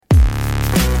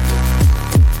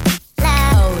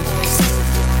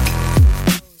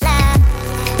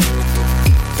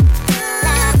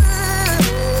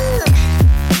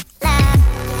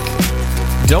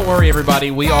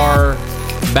everybody. We are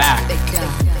back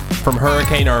from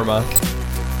Hurricane Irma.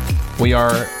 We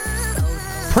are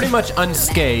pretty much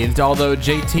unscathed, although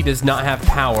JT does not have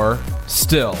power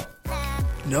still.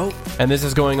 Nope. And this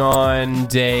is going on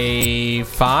day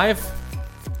 5?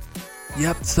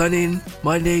 Yep, Sunday,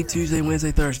 Monday, Tuesday,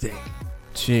 Wednesday, Thursday.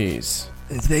 Jeez.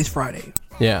 And today's Friday.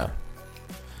 Yeah.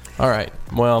 All right.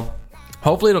 Well,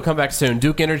 hopefully it'll come back soon.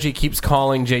 Duke Energy keeps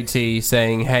calling JT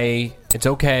saying, hey, it's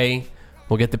okay.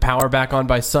 We'll get the power back on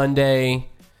by Sunday.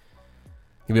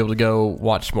 You'll be able to go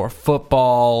watch more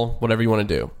football, whatever you want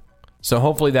to do. So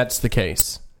hopefully that's the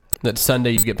case, that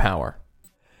Sunday you get power.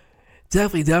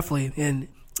 Definitely. And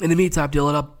in the meantime,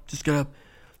 Dylan, I'm just going to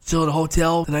chill in a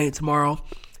hotel tonight and tomorrow.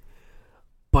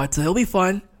 But it'll be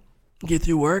fun. Get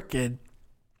through work, and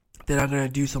then I'm going to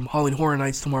do some Halloween Horror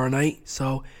Nights tomorrow night.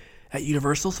 So at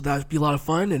Universal, so that'll be a lot of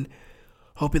fun. And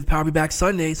hoping the power will be back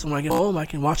Sunday, so when I get home, I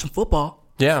can watch some football.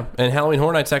 Yeah, and Halloween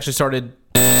Horror Nights actually started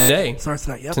today. Starts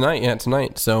tonight, yep.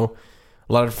 Tonight. So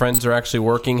a lot of friends are actually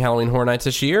working Halloween Horror Nights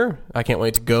this year. I can't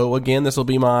wait to go again. This will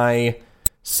be my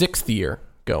 6th year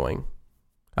going.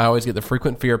 I always get the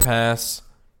frequent fear pass.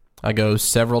 I go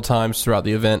several times throughout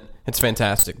the event. It's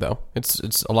fantastic, though. It's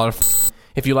a lot of fun.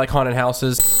 If you like haunted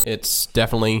houses, it's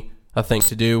definitely a thing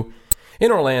to do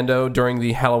in Orlando during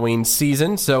the Halloween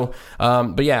season. So,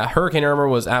 but yeah, Hurricane Irma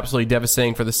was absolutely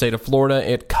devastating for the state of Florida.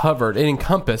 It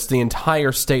encompassed the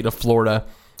entire state of Florida.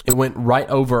 It went right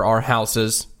over our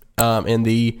houses in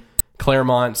the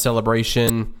Claremont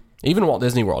Celebration, even Walt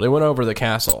Disney World. It went over the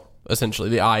castle, essentially.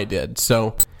 The eye did.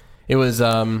 So it was,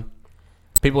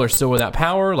 people are still without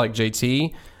power, like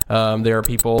JT. There are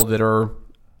people that are,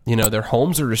 their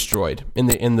homes are destroyed in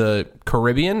the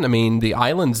Caribbean. I mean, the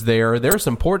islands there are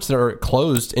some ports that are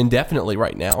closed indefinitely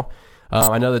right now.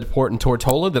 I know the port in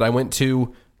Tortola that I went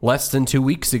to less than 2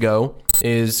 weeks ago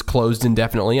is closed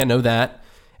indefinitely. I know that.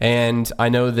 And I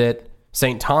know that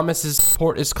St. Thomas's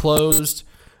port is closed.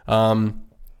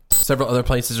 Several other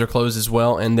places are closed as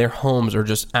well. And their homes are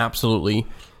just absolutely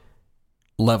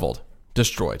leveled,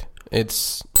 destroyed.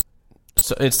 It's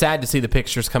sad to see the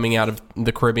pictures coming out of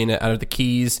the Caribbean, out of the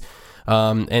Keys.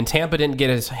 And Tampa didn't get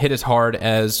hit as hard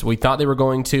as we thought they were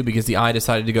going to, because the eye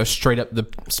decided to go straight up the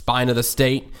spine of the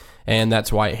state, and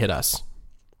that's why it hit us.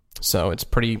 So it's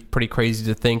pretty crazy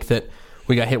to think that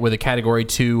we got hit with a Category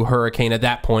 2 hurricane. At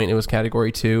that point, it was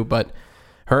Category 2, but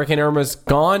Hurricane Irma's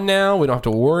gone now. We don't have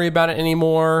to worry about it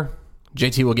anymore.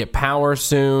 JT will get power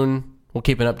soon. We'll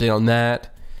keep an update on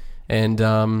that. And,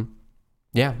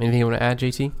 yeah, anything you want to add,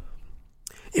 JT?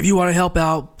 If you want to help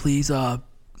out, please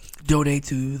donate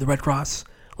to the Red Cross.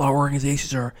 A lot of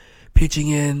organizations are pitching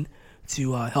in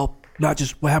to help, not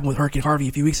just what happened with Hurricane Harvey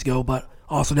a few weeks ago, but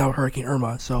also now with Hurricane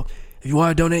Irma. So if you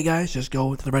want to donate, guys, just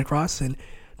go to the Red Cross and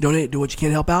donate, do what you can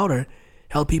to help out, or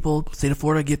help people, state of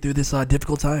Florida, get through this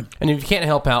difficult time. And if you can't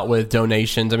help out with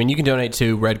donations, I mean, you can donate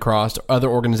to Red Cross, other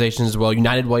organizations as well.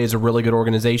 United Way is a really good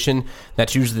organization.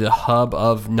 That's usually the hub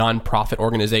of nonprofit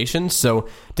organizations. So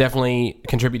definitely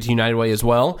contribute to United Way as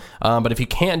well. But if you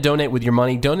can't donate with your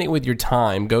money, donate with your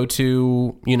time. Go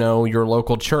to, your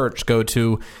local church. Go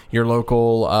to your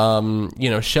local,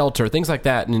 shelter, things like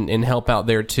that, and help out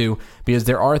there too, because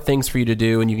there are things for you to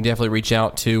do, and you can definitely reach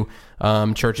out to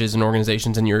churches and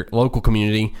organizations in your local community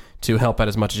to help out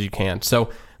as much as you can.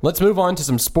 So let's move on to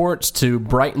some sports to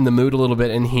brighten the mood a little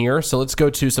bit in here. So let's go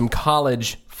to some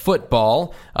college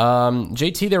football.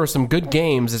 JT, there were some good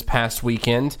games this past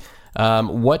weekend.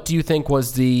 What do you think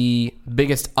was the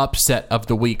biggest upset of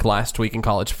the week last week in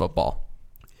college football?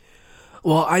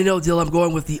 Well, I know, Dill, I'm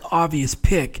going with the obvious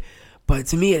pick, but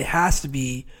to me it has to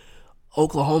be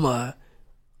Oklahoma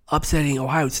upsetting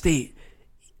Ohio State.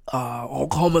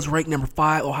 Oklahoma's ranked number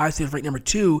 5, Ohio State is ranked number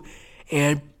 2,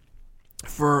 and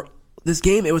for this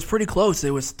game, it was pretty close.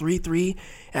 It was 3-3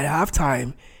 at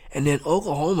halftime, and then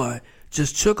Oklahoma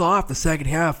just took off the second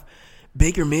half.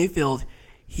 Baker Mayfield,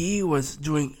 he was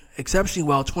doing exceptionally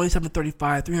well,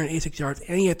 27-35, 386 yards,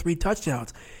 and he had 3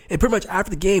 touchdowns. And pretty much after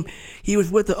the game, he was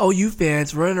with the OU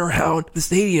fans running around the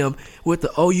stadium with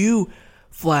the OU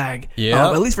flag.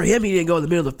 Yeah. At least for him, he didn't go in the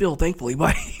middle of the field, thankfully.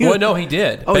 But well, no, he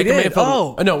did. Oh, Baker he did?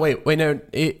 Mayfield, no, wait, no.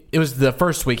 It was the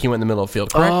first week he went in the middle of the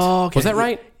field, correct? Oh, okay. Was that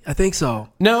right? I think so.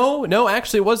 No,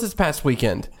 actually, it was this past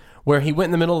weekend where he went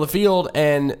in the middle of the field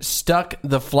and stuck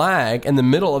the flag in the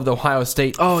middle of the Ohio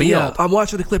State field. Yeah, I'm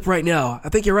watching the clip right now. I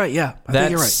think you're right. Yeah, I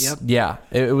think you're right. Yep. Yeah,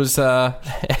 it was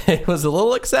it was a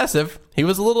little excessive. He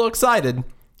was a little excited.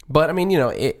 But, I mean,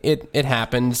 it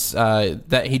happens.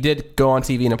 That he did go on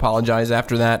TV and apologize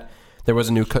after that. There was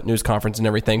a new news conference and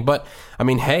everything. But, I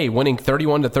mean, hey, winning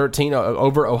 31-13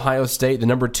 over Ohio State, the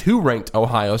number 2 ranked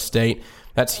Ohio State,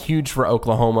 That's huge for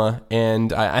Oklahoma,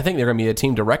 and I think they're going to be a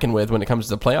team to reckon with when it comes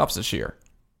to the playoffs this year.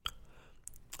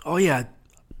 Oh, yeah.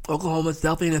 Oklahoma's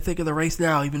definitely in the thick of the race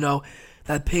now, even though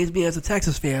that pains me as a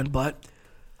Texas fan, but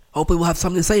hopefully we'll have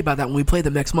something to say about that when we play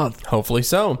them next month. Hopefully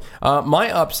so.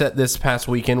 My upset this past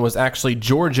weekend was actually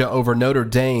Georgia over Notre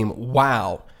Dame.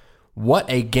 Wow. What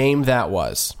a game that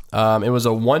was. It was a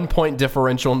 1-point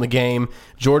differential in the game.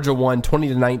 Georgia won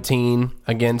 20-19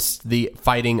 against the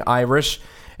Fighting Irish,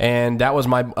 and that was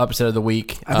my upset of the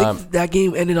week. I think that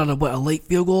game ended on a late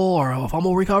field goal or a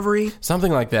fumble recovery?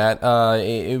 Something like that.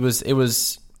 It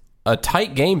was a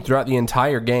tight game throughout the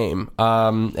entire game,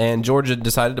 and Georgia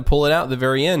decided to pull it out at the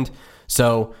very end.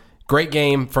 So, great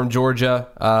game from Georgia.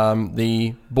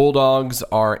 The Bulldogs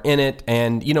are in it,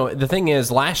 and, the thing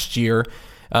is, last year,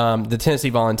 the Tennessee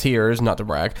Volunteers, not to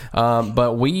brag,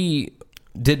 but we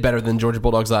did better than Georgia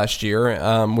Bulldogs last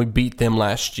year. We beat them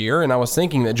last year, and I was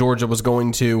thinking that Georgia was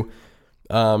going to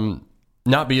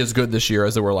not be as good this year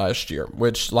as they were last year,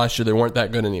 which last year they weren't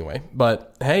that good anyway.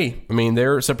 But hey, I mean,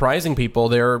 they're surprising people.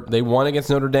 They won against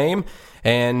Notre Dame,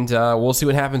 and we'll see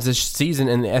what happens this season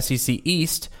in the SEC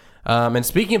East. And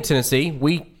speaking of Tennessee,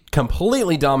 we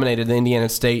completely dominated the Indiana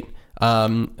State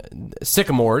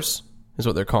Sycamores, is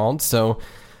what they're called. So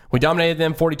we dominated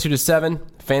them 42-7.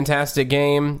 Fantastic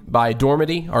game by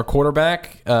Dormady, our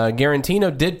quarterback.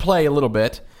 Garantano did play a little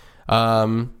bit.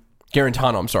 Garantano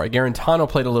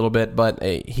played a little bit, but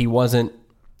he wasn't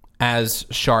as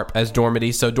sharp as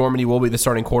Dormady. So Dormady will be the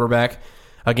starting quarterback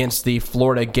against the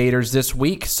Florida Gators this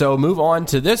week. So move on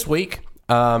to this week.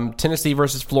 Tennessee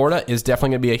versus Florida is definitely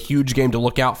going to be a huge game to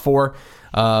look out for.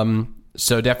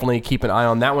 So definitely keep an eye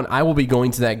on that one. I will be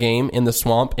going to that game in the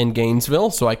Swamp in Gainesville,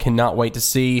 so I cannot wait to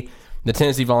see the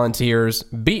Tennessee Volunteers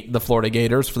beat the Florida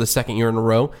Gators for the second year in a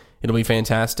row. It'll be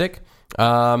fantastic.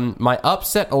 My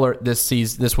upset alert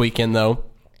this weekend, though,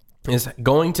 is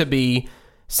going to be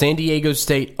San Diego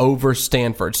State over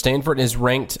Stanford. Stanford is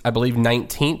ranked, I believe,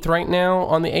 19th right now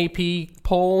on the AP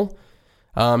poll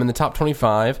in the top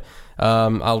 25.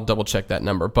 I'll double-check that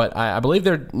number. But I believe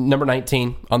they're number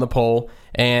 19 on the poll.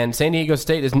 And San Diego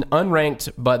State is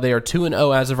unranked, but they are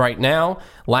 2-0 as of right now.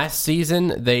 Last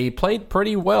season, they played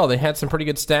pretty well. They had some pretty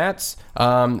good stats.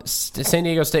 San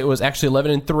Diego State was actually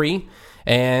 11-3,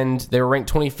 and they were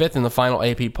ranked 25th in the final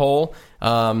AP poll.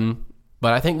 But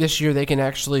I think this year they can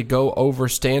actually go over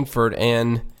Stanford,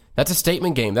 and that's a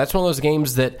statement game. That's one of those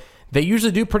games that they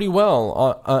usually do pretty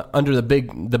well under the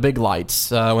big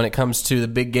lights when it comes to the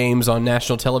big games on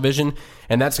national television,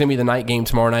 and that's going to be the night game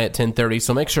tomorrow night at 10:30.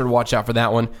 So make sure to watch out for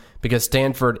that one because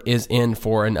Stanford is in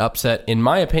for an upset, in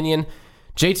my opinion.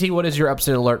 JT, what is your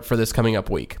upset alert for this coming up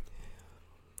week?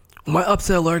 My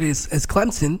upset alert is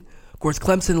Clemson. Of course,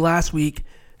 Clemson last week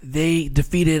they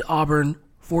defeated Auburn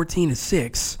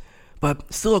 14-6,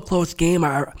 but still a close game.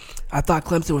 I thought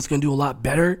Clemson was going to do a lot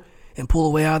better and pull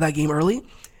away out of that game early.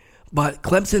 But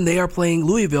Clemson, they are playing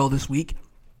Louisville this week.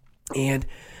 And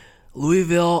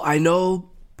Louisville, I know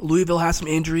Louisville has some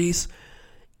injuries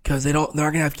because they're not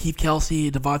going to have Keith Kelsey,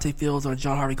 Devontae Fields, or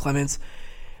John Harvey Clements.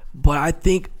 But I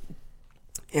think,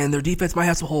 and their defense might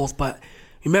have some holes, but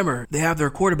remember, they have their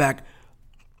quarterback,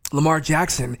 Lamar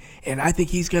Jackson, and I think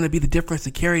he's going to be the difference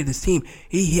to carry this team.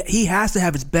 He has to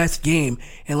have his best game.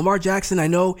 And Lamar Jackson, I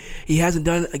know he hasn't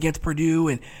done it against Purdue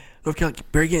and North Carolina,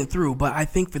 barely getting through, but I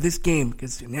think for this game,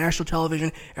 because national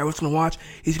television, everyone's going to watch,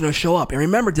 he's going to show up. And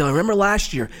remember, Dylan,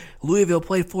 last year, Louisville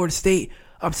played Florida State,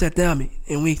 upset them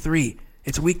in week 3.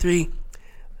 It's week 3.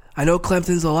 I know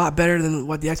Clemson's a lot better than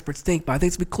what the experts think, but I think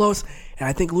it's going to be close, and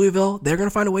I think Louisville, they're going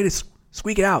to find a way to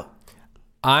squeak it out.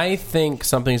 I think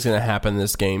something's going to happen in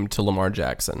this game to Lamar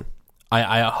Jackson.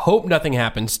 I hope nothing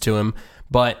happens to him,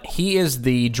 but he is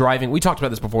the driving, we talked about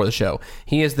this before the show,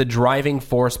 he is the driving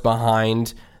force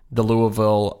behind the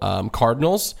Louisville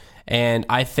Cardinals, and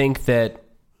I think that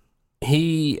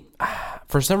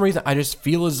for some reason, I just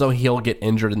feel as though he'll get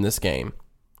injured in this game,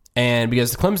 and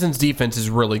because Clemson's defense is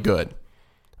really good,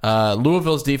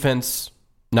 Louisville's defense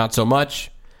not so much.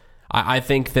 I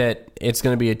think that it's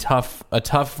going to be a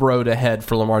tough road ahead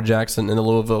for Lamar Jackson and the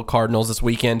Louisville Cardinals this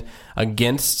weekend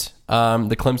against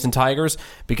the Clemson Tigers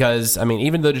because, I mean,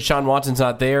 even though Deshaun Watson's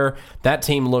not there, that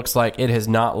team looks like it has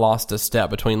not lost a step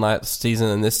between last season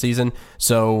and this season.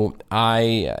 So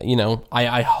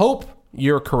I hope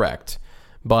you're correct,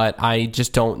 but I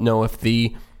just don't know if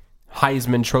the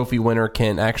Heisman Trophy winner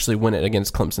can actually win it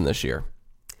against Clemson this year.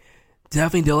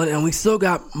 Definitely, Dylan. And we still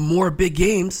got more big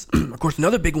games. Of course,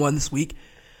 another big one this weekend,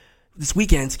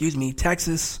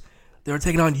 Texas, they're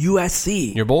taking on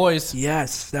USC. Your boys.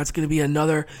 Yes, that's going to be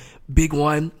another big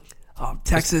one.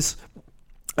 Texas,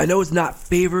 I know it's not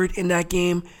favored in that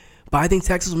game, but I think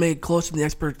Texas will make it closer than the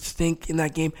experts think in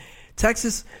that game.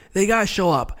 Texas, they got to show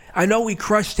up. I know we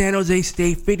crushed San Jose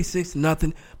State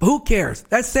 56-0, but who cares?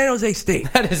 That's San Jose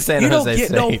State. That is San Jose State.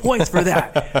 You don't get no points for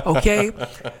that, okay?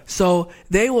 So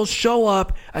they will show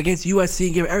up against USC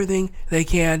and give everything they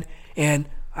can, and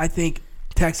I think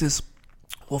Texas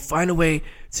will find a way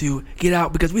to get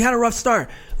out because we had a rough start.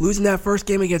 Losing that first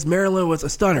game against Maryland was a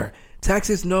stunner.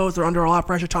 Texas knows they're under a lot of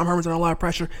pressure. Tom Herman's under a lot of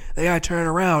pressure. They got to turn it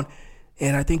around,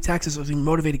 and I think Texas was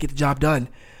motivated to get the job done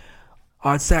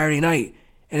on Saturday night.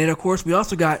 And then, of course, we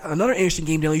also got another interesting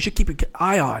game, Dylan, you should keep an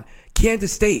eye on.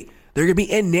 Kansas State. They're going to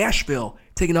be in Nashville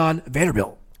taking on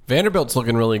Vanderbilt. Vanderbilt's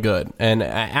looking really good. And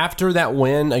after that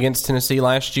win against Tennessee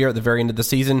last year at the very end of the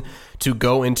season to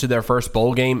go into their first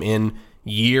bowl game in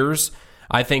years,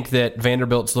 I think that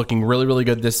Vanderbilt's looking really, really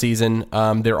good this season.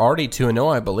 They're already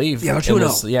 2-0, I believe. Yeah,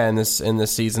 2-0. In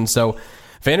this season. So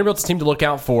Vanderbilt's a team to look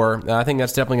out for. I think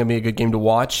that's definitely going to be a good game to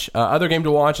watch. Other game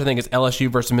to watch, I think, is LSU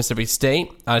versus Mississippi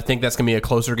State. I think that's going to be a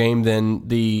closer game than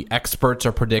the experts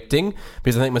are predicting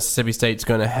because I think Mississippi State's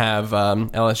going to have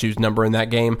LSU's number in that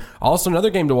game. Also,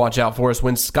 another game to watch out for is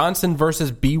Wisconsin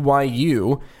versus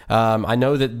BYU. I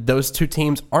know that those two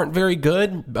teams aren't very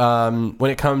good when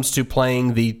it comes to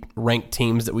playing the ranked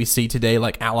teams that we see today,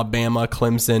 like Alabama,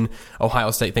 Clemson,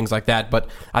 Ohio State, things like that. But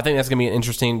I think that's going to be an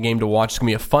interesting game to watch. It's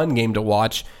going to be a fun game to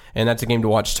watch, and that's a game to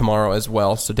watch tomorrow as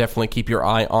well. So definitely keep your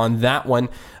eye on that one.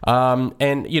 And,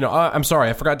 I'm sorry,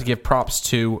 I forgot to give props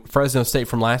to Fresno State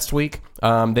from last week.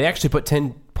 They actually put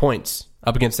 10 points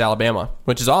up against Alabama,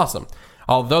 which is awesome.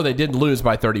 Although they did lose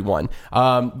by 31.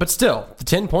 But still, the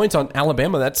 10 points on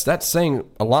Alabama, that's saying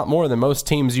a lot more than most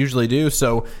teams usually do.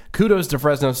 So kudos to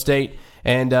Fresno State.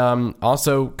 And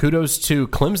also kudos to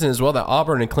Clemson as well. That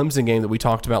Auburn and Clemson game that we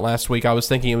talked about last week, I was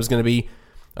thinking it was going to be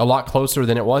a lot closer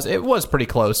than it was. It was pretty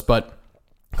close, but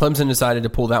Clemson decided to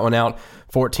pull that one out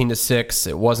 14-6.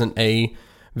 It wasn't a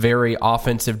very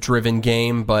offensive-driven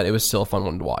game, but it was still a fun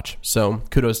one to watch. So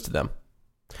kudos to them.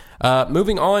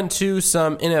 Moving on to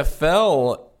some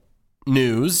NFL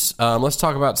news, let's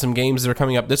talk about some games that are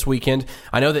coming up this weekend.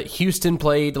 I know that Houston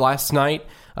played last night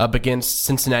up against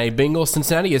Cincinnati Bengals.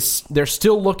 Cincinnati they're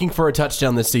still looking for a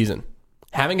touchdown this season.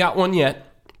 Haven't got one yet,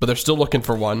 but they're still looking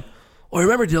for one. Well,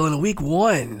 remember, Dylan, in week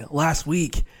 1 last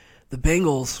week, the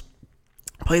Bengals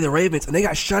played the Ravens, and they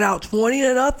got shut out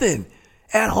 20-0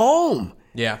 at home.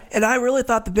 Yeah. And I really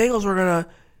thought the Bengals were going to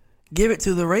give it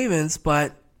to the Ravens,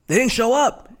 but they didn't show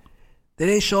up. They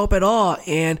didn't show up at all.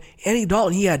 And Andy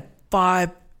Dalton, he had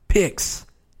 5 picks,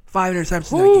 5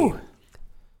 interceptions in that game.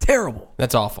 Terrible.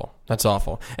 That's awful.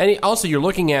 And also, you're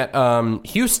looking at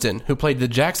Houston, who played the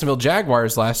Jacksonville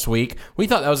Jaguars last week. We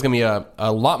thought that was going to be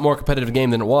a lot more competitive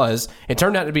game than it was. It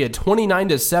turned out to be a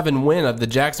 29-7 win of the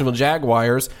Jacksonville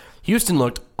Jaguars. Houston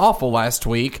looked awful last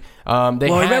week.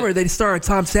 Remember, they started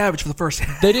Tom Savage for the first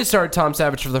half. They did start Tom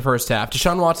Savage for the first half.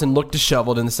 Deshaun Watson looked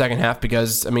disheveled in the second half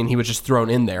because, he was just thrown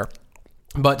in there.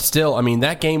 But still,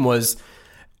 that game was...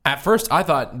 At first, I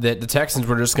thought that the Texans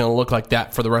were just going to look like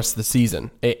that for the rest of the season.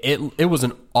 It was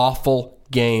an awful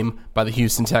game by the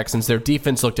Houston Texans. Their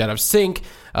defense looked out of sync.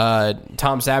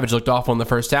 Tom Savage looked awful in the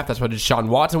first half. That's why Deshaun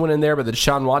Watson went in there, but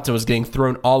Deshaun Watson was getting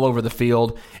thrown all over the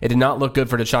field. It did not look good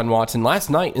for Deshaun Watson.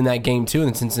 Last night in that game, too,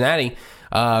 in Cincinnati,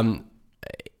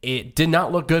 it did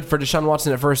not look good for Deshaun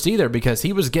Watson at first either because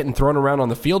he was getting thrown around on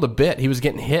the field a bit. He was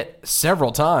getting hit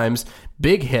several times,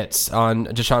 big hits on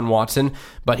Deshaun Watson,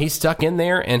 but he stuck in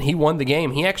there and he won the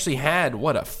game. He actually had, a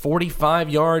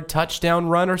 45-yard touchdown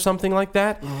run or something like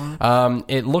that? Mm-hmm.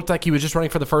 It looked like he was just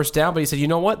running for the first down, but he said, you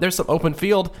know what? There's some open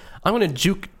field. I'm going to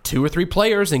juke 2 or 3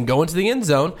 players and go into the end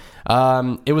zone.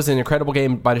 It was an incredible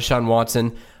game by Deshaun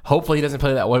Watson. Hopefully he doesn't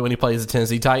play that way when he plays the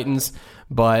Tennessee Titans,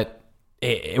 but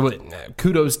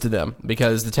kudos to them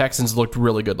because the Texans looked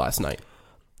really good last night.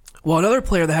 Well, another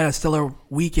player that had a stellar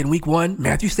week in week 1,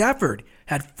 Matthew Stafford,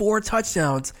 had 4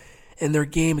 touchdowns in their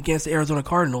game against the Arizona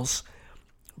Cardinals,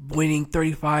 winning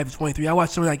 35-23. I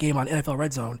watched some of that game on NFL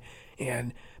Red Zone,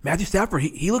 and Matthew Stafford,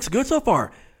 he looks good so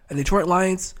far. And the Detroit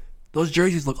Lions, those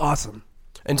jerseys look awesome.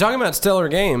 And talking about stellar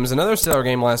games, another stellar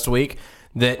game last week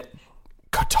that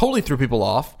totally threw people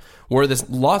off were the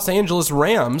Los Angeles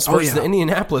Rams versus the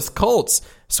Indianapolis Colts,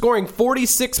 scoring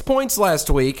 46 points last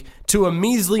week to a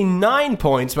measly 9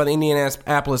 points by the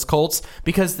Indianapolis Colts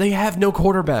because they have no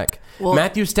quarterback. Well,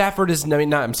 Matthew Stafford is... not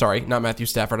Matthew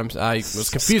Stafford. I was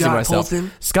confusing myself.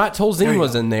 Scott Tolzien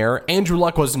was in there. Andrew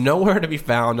Luck was nowhere to be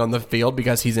found on the field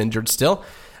because he's injured still.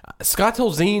 Scott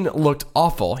Tolzien looked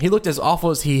awful. He looked as awful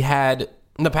as he had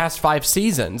in the past 5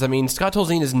 seasons. Scott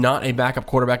Tolzien is not a backup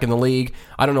quarterback in the league.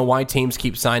 I don't know why teams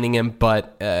keep signing him,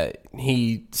 but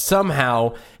he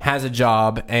somehow has a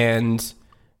job, and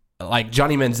like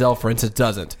Johnny Manziel, for instance,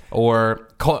 doesn't, or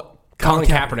Colin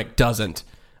Kaepernick doesn't.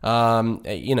 Tim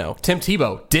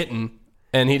Tebow didn't,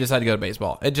 and he decided to go to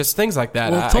baseball. It just things like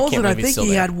that. Well, Tolson, I think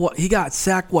he had he got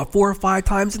sacked 4 or 5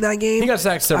 times in that game. He got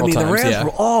sacked several times. The Rams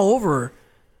were all over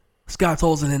Scott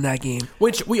Tolson in that game.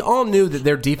 Which we all knew that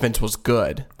their defense was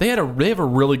good. They have a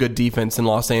really good defense in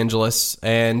Los Angeles,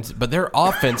 but their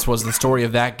offense was the story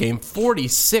of that game.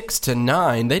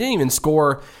 46-9. They didn't even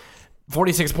score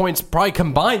 46 points probably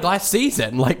combined last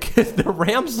season. Like the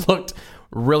Rams looked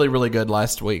really, really good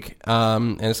last week.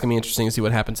 And it's gonna be interesting to see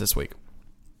what happens this week.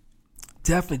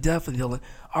 Definitely, Dylan.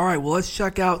 All right, well, let's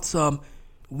check out some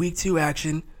Week 2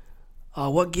 action.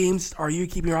 What games are you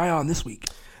keeping your eye on this week?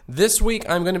 This week,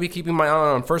 I'm going to be keeping my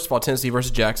eye on, first of all, Tennessee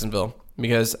versus Jacksonville,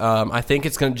 because I think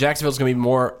Jacksonville's going to be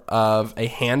more of a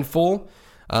handful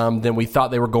than we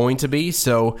thought they were going to be.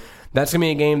 So that's going to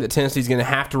be a game that Tennessee's going to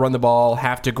have to run the ball,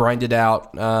 have to grind it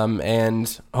out,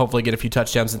 and hopefully get a few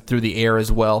touchdowns through the air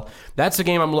as well. That's a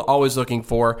game I'm always looking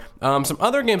for. Some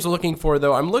other games I'm looking for,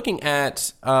 though, I'm looking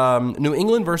at New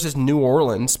England versus New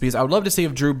Orleans, because I would love to see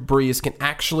if Drew Brees can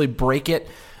actually break it.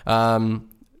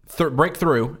 Break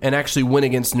through and actually win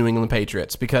against New England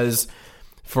Patriots, because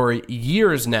for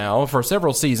years now, for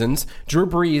several seasons, Drew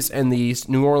Brees and the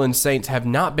New Orleans Saints have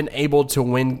not been able to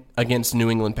win against New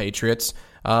England Patriots,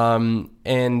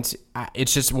 and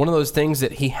it's just one of those things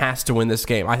that he has to win this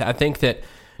game. I think that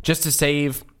just to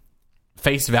save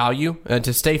face value,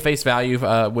 to stay face value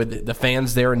with the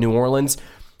fans there in New Orleans,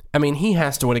 I mean, he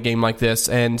has to win a game like this,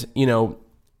 and New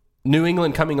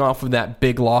England coming off of that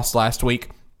big loss last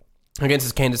week against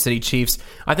the Kansas City Chiefs,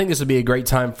 I think this would be a great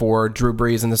time for Drew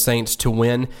Brees and the Saints to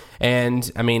win. And,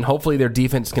 I mean, hopefully their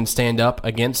defense can stand up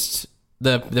against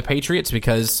the Patriots,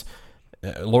 because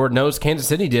Lord knows Kansas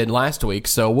City did last week.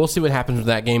 So we'll see what happens with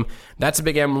that game. That's a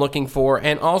big game I'm looking for.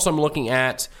 And also I'm looking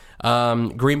at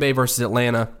Green Bay versus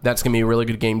Atlanta. That's going to be a really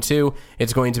good game, too.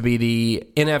 It's going to be the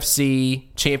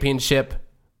NFC Championship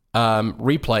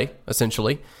replay,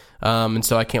 essentially. And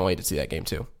so I can't wait to see that game,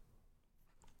 too.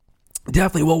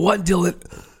 Definitely. Well, one, Dylan,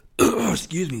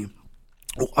 excuse me,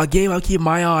 a game I'll keep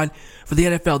my eye on for the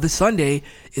NFL this Sunday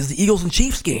is the Eagles and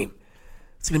Chiefs game.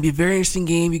 It's going to be a very interesting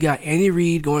game. You got Andy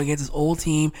Reid going against his old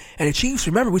team. And the Chiefs,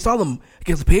 remember, we saw them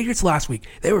against the Patriots last week.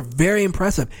 They were very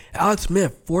impressive. Alex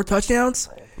Smith, 4 touchdowns.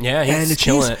 Yeah, he's and the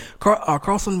killing Chiefs, it.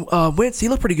 Carson Wentz, he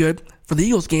looked pretty good for the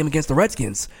Eagles game against the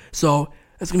Redskins. So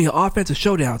it's going to be an offensive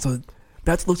showdown. So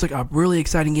that looks like a really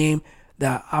exciting game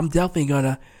that I'm definitely going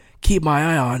to keep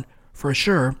my eye on for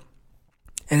sure.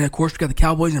 And of course, we got the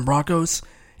Cowboys and Broncos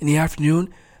in the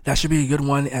afternoon. That should be a good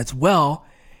one as well.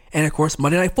 And of course,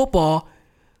 Monday Night Football,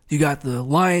 you got the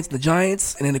Lions, the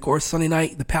Giants, and then of course, Sunday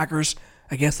night, the Packers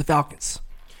against the Falcons.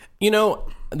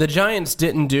 The Giants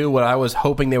didn't do what I was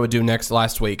hoping they would do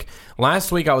last week.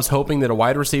 Last week, I was hoping that a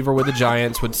wide receiver with the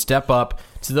Giants would step up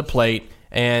to the plate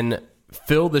and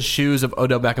fill the shoes of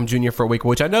Odell Beckham Jr. for a week,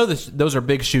 which I know those are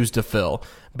big shoes to fill,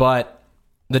 but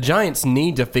the Giants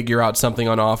need to figure out something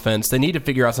on offense. They need to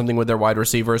figure out something with their wide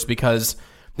receivers, because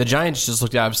the Giants just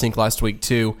looked out of sync last week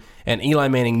too, and Eli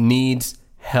Manning needs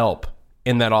help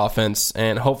in that offense,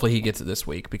 and hopefully he gets it this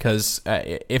week, because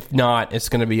if not, it's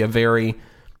going to be a very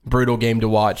brutal game to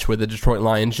watch with the Detroit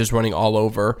Lions just running all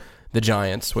over the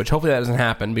Giants, which hopefully that doesn't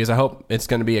happen, because I hope it's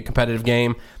going to be a competitive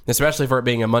game, especially for it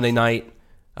being a Monday night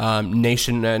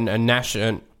nationally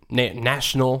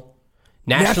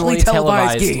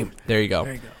televised game. There you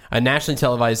go. A nationally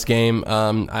televised game.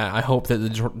 I hope that the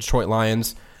Detroit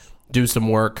Lions do some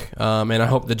work, and I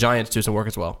hope the Giants do some work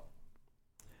as well.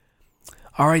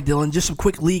 All right, Dylan, just some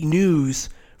quick league news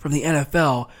from the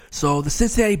NFL. So the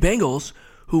Cincinnati Bengals,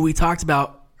 who we talked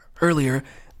about earlier,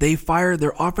 they fired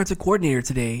their offensive coordinator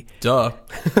today. Duh.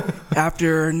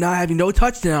 after not having no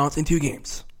touchdowns in 2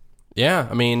 games. Yeah,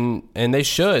 I mean, and they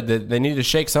should. They need to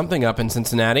shake something up in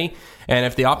Cincinnati. And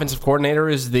if the offensive coordinator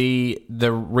is the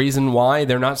reason why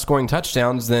they're not scoring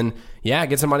touchdowns, then yeah,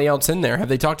 get somebody else in there. Have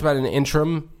they talked about an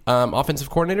interim offensive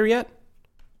coordinator yet?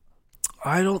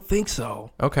 I don't think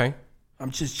so. Okay.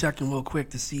 I'm just checking real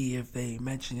quick to see if they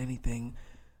mentioned anything.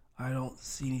 I don't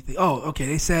see anything. Oh, okay.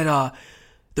 They said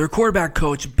their quarterback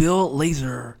coach, Bill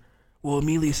Lazor, will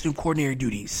immediately assume coordinator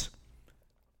duties.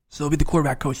 So it'll be the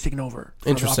quarterback coach taking over.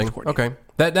 Interesting. Okay.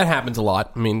 That happens a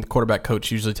lot. I mean, the quarterback coach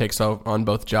usually takes on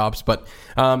both jobs. But,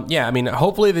 yeah, I mean,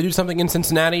 hopefully they do something in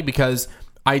Cincinnati, because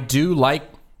I do like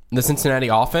the Cincinnati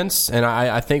offense, and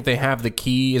I think they have the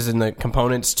keys and the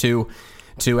components to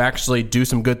actually do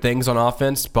some good things on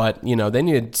offense. But, they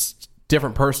need a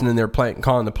different person in there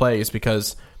calling the plays,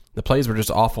 because the plays were just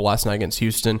awful last night against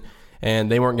Houston, and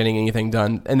they weren't getting anything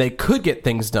done. And they could get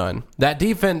things done. That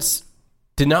defense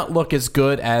did not look as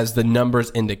good as the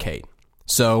numbers indicate.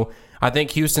 So I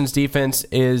think Houston's defense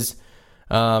is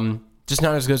just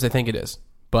not as good as I think it is.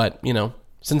 But,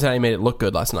 Cincinnati made it look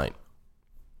good last night.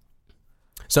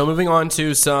 So moving on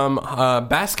to some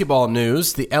basketball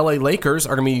news, the LA Lakers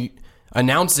are going to be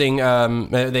announcing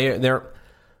they're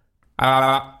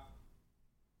now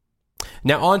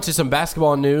on to some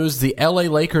basketball news. The LA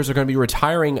Lakers are going to be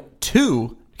retiring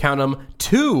two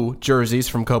jerseys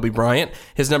from Kobe Bryant,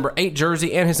 his number 8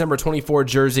 jersey and his number 24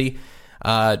 jersey.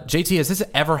 JT, has this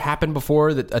ever happened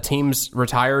before that a team's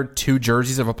retired 2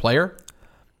 jerseys of a player?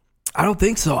 I don't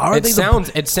think so.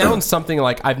 It sounds something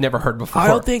like I've never heard before. I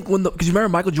don't think because you remember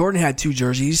Michael Jordan had 2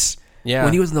 jerseys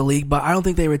when he was in the league, but I don't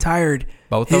think they retired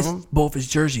both his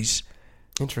jerseys.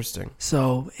 Interesting.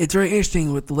 So it's very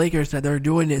interesting with the Lakers that they're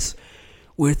doing this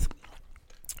with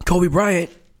Kobe Bryant,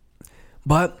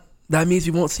 but that means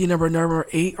we won't see number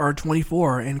 8 or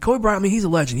 24. And Kobe Bryant, he's a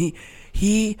legend.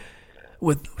 He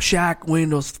with Shaq winning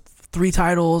those 3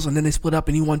 titles, and then they split up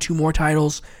and he won 2 more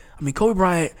titles. Kobe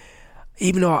Bryant,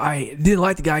 even though I didn't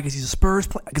like the guy because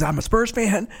I'm a Spurs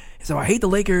fan, so I hate the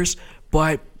Lakers,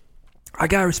 but I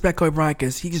gotta respect Kobe Bryant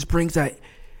because he just brings that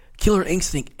killer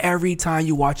instinct every time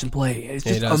you watch him play. It's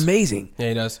just amazing. Yeah,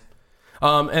 he does.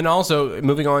 And also,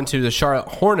 moving on to the Charlotte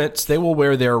Hornets, they will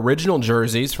wear their original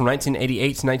jerseys from 1988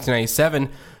 to 1997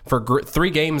 for 3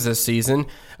 games this season.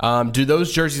 Do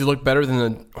those jerseys look better than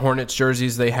the Hornets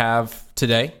jerseys they have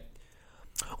today?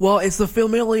 Well, it's the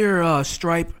familiar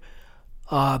stripe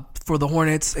for the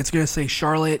Hornets. It's going to say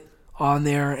Charlotte on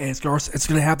there, and it's going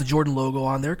to have the Jordan logo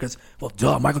on there because,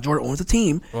 Michael Jordan owns the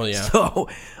team. Well, yeah. So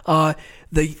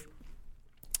the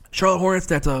Charlotte Hornets,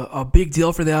 that's a big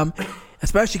deal for them.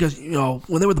 Especially because,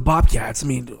 when they were the Bobcats, I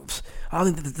don't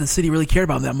think that the city really cared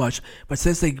about them that much. But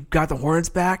since they got the Hornets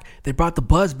back, they brought the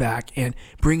buzz back. And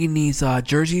bringing these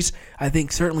jerseys, I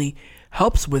think, certainly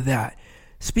helps with that.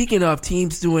 Speaking of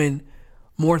teams doing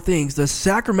more things, the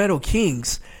Sacramento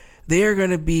Kings, they are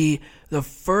going to be the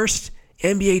first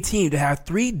NBA team to have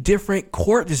 3 different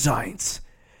court designs.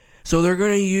 So they're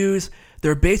going to use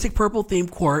their basic purple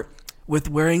themed court with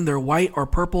wearing their white or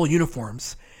purple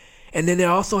uniforms. And then they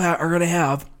also are going to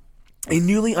have a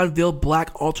newly unveiled black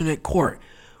alternate court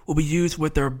will be used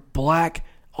with their black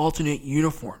alternate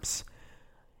uniforms.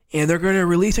 And they're going to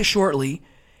release it shortly,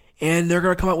 and they're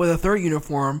going to come up with a 3rd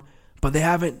uniform, but they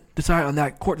haven't decided on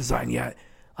that court design yet.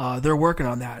 They're working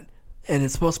on that, and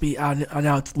it's supposed to be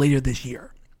announced later this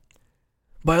year.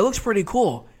 But it looks pretty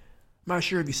cool. I'm not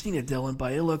sure if you've seen it, Dylan,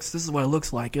 but this is what it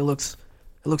looks like. It looks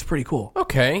pretty cool.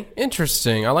 Okay,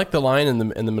 interesting. I like the line in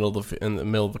the middle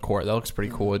of the court. That looks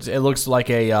pretty cool. It looks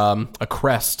like a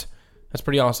crest. That's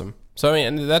pretty awesome. So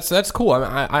that's cool.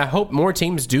 I hope more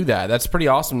teams do that. That's pretty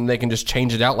awesome. They can just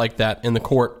change it out like that in the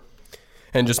court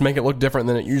and just make it look different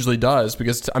than it usually does.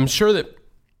 Because I'm sure that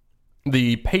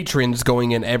the patrons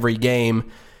going in every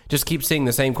game just keep seeing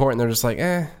the same court and they're just like,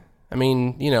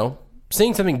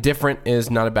 seeing something different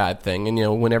is not a bad thing.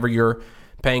 And whenever you're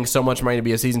paying so much money to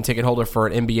be a season ticket holder for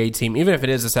an NBA team, even if it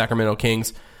is the Sacramento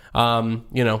Kings,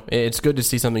 it's good to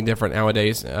see something different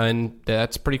nowadays, and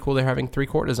that's pretty cool. They're having 3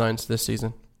 court designs this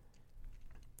season.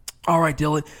 All right,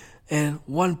 Dylan, and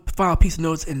one final piece of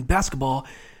notes in basketball: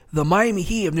 the Miami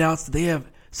Heat announced that they have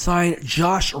signed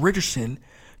Josh Richardson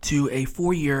to a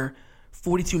 4-year,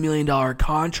 $42 million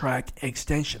contract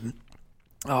extension.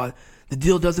 The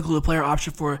deal does include a player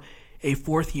option for a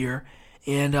 4th year,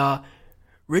 and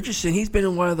Richardson, he's been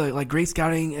in one of the great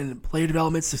scouting and player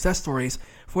development success stories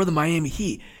for the Miami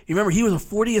Heat. You remember, he was a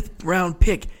 40th round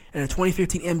pick in the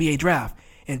 2015 NBA draft.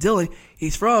 And Dylan,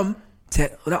 he's from, I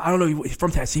don't know if he's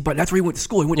from Tennessee, but that's where he went to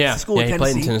school. He went to school in Tennessee. He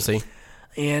played in Tennessee.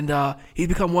 And he's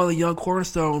become one of the young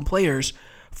cornerstone players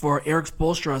for Eric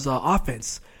Spoelstra's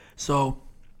offense. So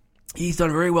he's done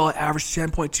very well, averaged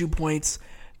 10.2 points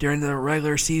during the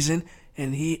regular season.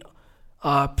 And he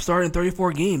started in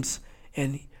 34 games.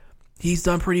 And he's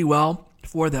done pretty well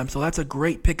for them. So that's a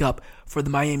great pickup for the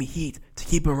Miami Heat to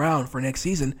keep him around for next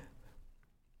season.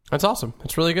 That's awesome.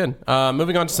 That's really good.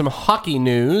 Moving on to some hockey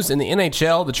news. In the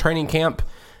NHL, the training camp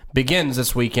begins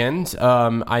this weekend.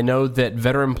 I know that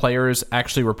veteran players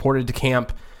actually reported to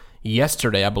camp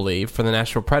yesterday, I believe, for the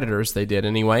Nashville Predators. They did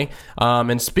anyway.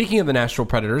 And speaking of the Nashville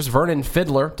Predators, Vernon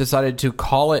Fiddler decided to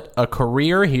call it a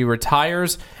career. He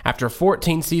retires after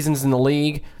 14 seasons in the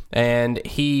league. And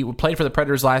he played for the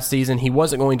Predators last season. He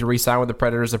wasn't going to re-sign with the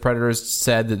Predators. The Predators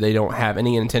said that they don't have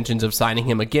any intentions of signing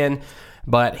him again.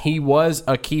 But he was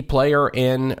a key player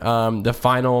in the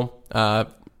final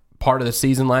part of the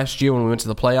season last year when we went to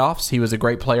the playoffs. He was a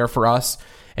great player for us.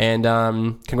 And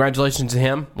congratulations to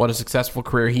him. What a successful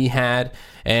career he had.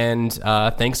 And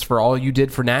thanks for all you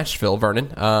did for Nashville,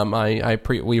 Vernon.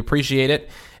 We appreciate it.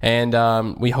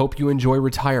 And we hope you enjoy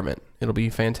retirement. It'll be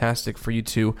fantastic for you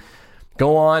to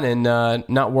go on and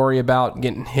not worry about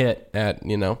getting hit at,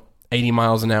 80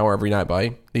 miles an hour every night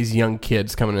by these young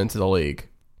kids coming into the league.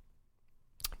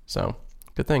 So,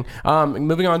 good thing.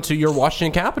 Moving on to your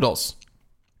Washington Capitals.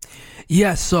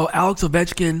 Yes, so Alex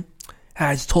Ovechkin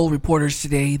has told reporters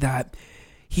today that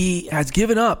he has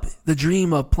given up the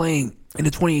dream of playing in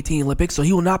the 2018 Olympics, so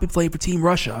he will not be playing for Team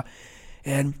Russia.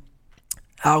 And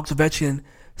Alex Ovechkin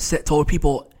told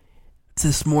people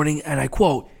this morning, and I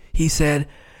quote, he said,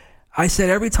 "I said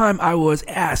every time I was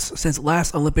asked since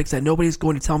last Olympics that nobody's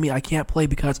going to tell me I can't play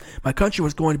because my country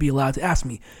was going to be allowed to ask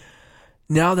me.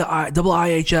 Now the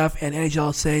IHF and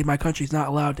NHL say my country's not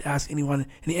allowed to ask anyone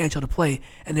in the NHL to play,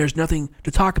 and there's nothing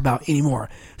to talk about anymore."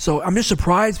 So I'm just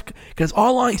surprised because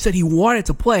all along he said he wanted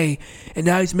to play, and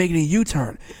now he's making a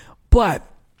U-turn. But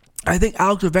I think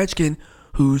Alex Ovechkin,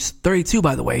 who's 32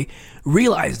 by the way,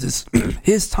 realizes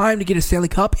his time to get a Stanley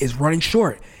Cup is running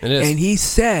short. It is. And he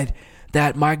said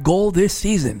that my goal this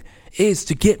season is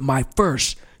to get my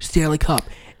first Stanley Cup.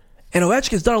 And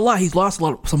Ovechkin's done a lot. He's lost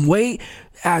some weight,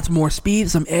 adds more speed,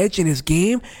 some edge in his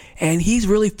game, and he's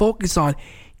really focused on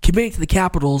committing to the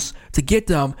Capitals to get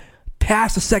them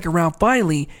past the second round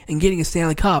finally and getting a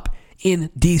Stanley Cup in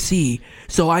D.C.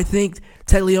 So I think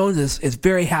Ted Leonsis is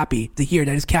very happy to hear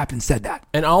that his captain said that.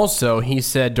 And also, he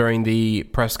said during the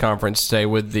press conference today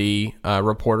with the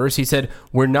reporters, he said,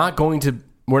 we're not going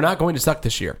to suck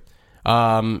this year.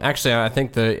 Actually, I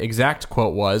think the exact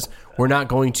quote was, we're not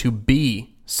going to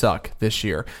be suck this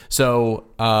year. So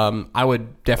I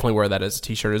would definitely wear that as a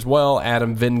t-shirt as well.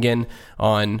 Adam Vingan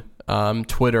on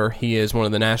Twitter, he is one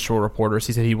of the Nashville reporters.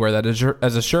 He said he'd wear that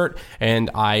as a shirt, and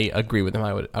I agree with him.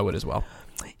 I would as well.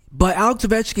 But Alex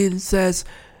Ovechkin says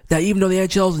that even though the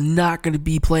NHL is not going to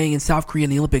be playing in South Korea in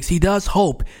the Olympics, he does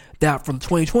hope that from the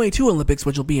 2022 Olympics,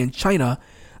 which will be in China,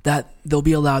 that they'll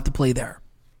be allowed to play there.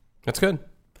 That's good.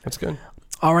 That's good.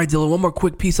 All right, Dylan, one more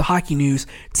quick piece of hockey news.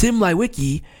 Tim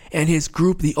Leiweke and his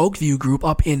group, the Oakview Group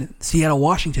up in Seattle,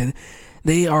 Washington,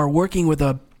 they are working with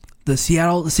the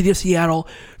city of Seattle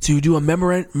to do a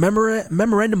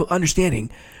memorandum of understanding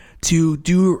to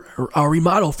do a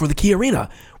remodel for the Key Arena,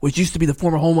 which used to be the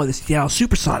former home of the Seattle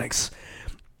Supersonics.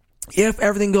 If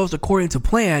everything goes according to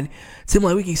plan, Tim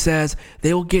Leiweke says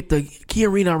they will get the Key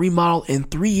Arena remodeled in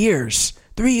 3 years.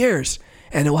 3 years.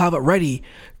 And they will have it ready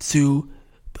to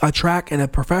attract a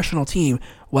professional team,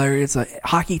 whether it's a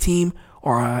hockey team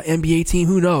or an NBA team,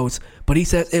 who knows. But he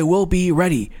says it will be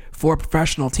ready for a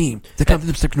professional team to come to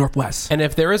the Pacific Northwest. And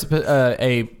if there is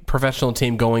a professional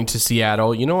team going to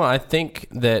Seattle, I think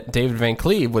that David Van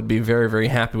Cleve would be very, very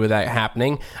happy with that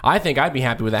happening. I think I'd be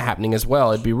happy with that happening as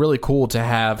well. It'd be really cool to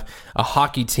have a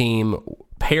hockey team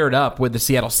paired up with the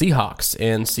Seattle Seahawks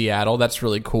in Seattle. That's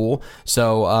really cool.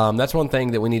 So that's one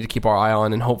thing that we need to keep our eye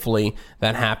on, and hopefully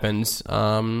that happens.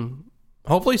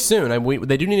 Hopefully soon.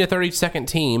 They do need a 32nd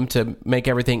team to make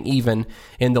everything even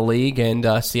in the league,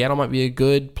 and Seattle might be a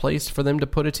good place for them to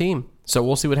put a team. So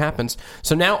we'll see what happens.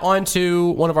 So now on to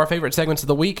one of our favorite segments of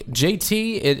the week.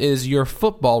 JT, it is your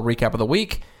football recap of the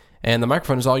week, and the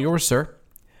microphone is all yours, sir.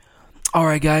 All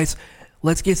right, guys,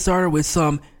 let's get started with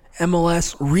some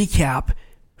MLS recap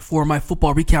for my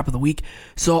football recap of the week.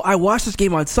 So I watched this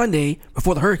game on Sunday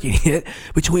before the hurricane hit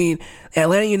between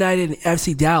Atlanta United and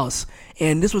FC Dallas,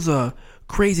 and this was a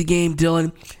crazy game,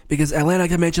 Dylan, because Atlanta,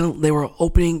 like I mentioned, they were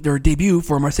opening their debut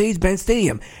for Mercedes-Benz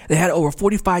Stadium. They had over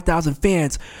 45,000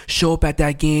 fans show up at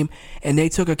that game, and they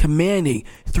took a commanding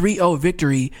 3-0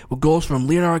 victory with goals from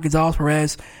Leonardo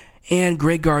Gonzalez-Perez and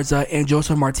Greg Garza and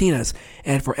Joseph Martinez.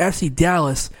 And for FC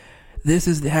Dallas, they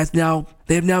have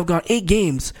now gone 8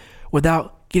 games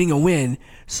without getting a win.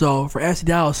 So for FC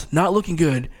Dallas, not looking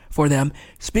good for them.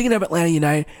 Speaking of Atlanta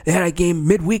United, they had a game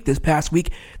midweek this past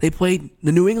week. They played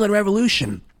the New England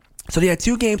Revolution. So they had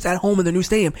 2 games at home in the new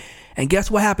stadium. And guess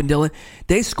what happened, Dylan?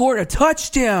 They scored a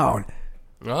touchdown.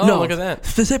 Oh, no, look at that.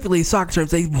 Specifically, soccer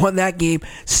terms, they won that game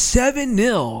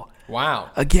 7-0.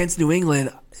 Wow. Against New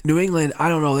England. New England, I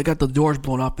don't know, they got the doors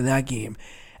blown up in that game.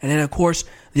 And then, of course,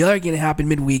 the other game that happened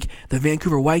midweek, the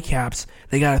Vancouver Whitecaps,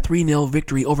 they got a 3-0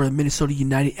 victory over the Minnesota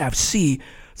United FC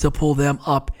to pull them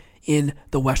up in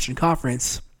the Western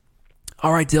Conference.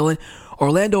 All right, Dylan.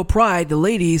 Orlando Pride, the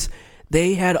ladies,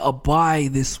 they had a bye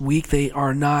this week. They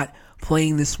are not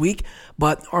playing this week.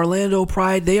 But Orlando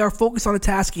Pride, they are focused on a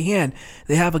task at hand.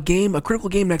 They have a critical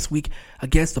game next week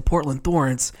against the Portland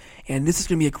Thorns. And this is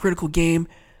going to be a critical game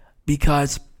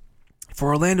because for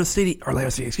Orlando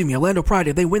Pride,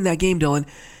 if they win that game, Dylan,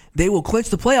 they will clinch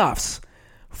the playoffs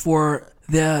for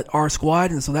our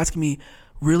squad, and so that's going to be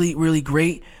really, really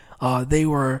great. They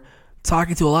were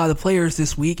talking to a lot of the players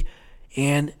this week,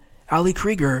 and Ali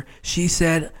Krieger, she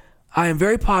said, I am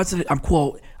very positive,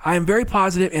 I am very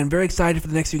positive and very excited for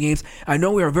the next few games. I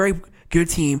know we are a very good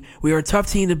team. We are a tough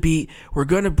team to beat. We're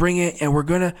going to bring it, and we're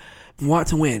going to want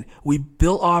to win. We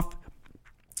built off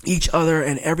each other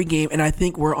in every game, and I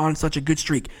think we're on such a good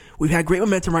streak. We've had great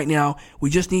momentum right now. We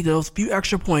just need those few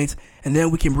extra points, and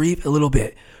then we can breathe a little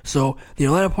bit. So the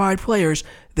Atlanta Pride players,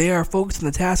 they are focused on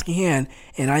the task at hand,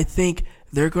 and I think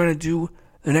they're going to do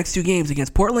the next 2 games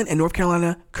against Portland and North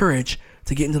Carolina Courage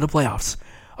to get into the playoffs.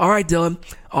 All right, Dylan,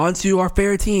 on to our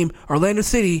favorite team, Orlando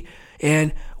City.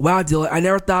 And wow, Dylan, I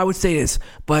never thought I would say this,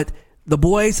 but the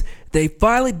boys, they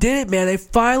finally did it, man. They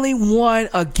finally won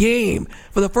a game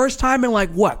for the first time in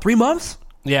 3 months?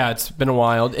 Yeah, it's been a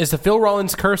while. Is the Phil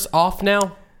Rollins curse off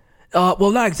now?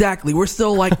 Well, not exactly. We're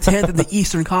still 10th in the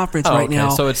Eastern Conference right now.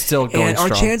 So it's still going and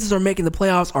strong. our chances of making the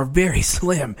playoffs are very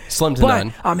slim. Slim to but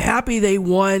none. I'm happy they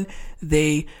won.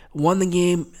 They won the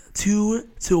game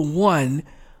 2-1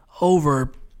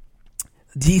 over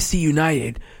DC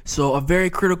United. So a very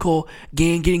critical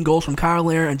game, getting goals from Kyle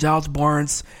Lair and Giles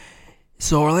Barnes.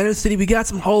 So Orlando City, we got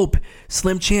some hope,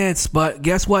 slim chance. But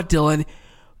guess what, Dylan?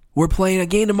 We're playing a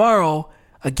game tomorrow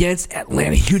against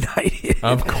Atlanta United.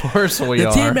 Of course we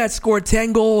are. The team that scored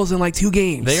 10 goals in 2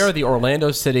 games. They are the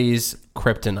Orlando City's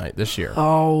kryptonite this year.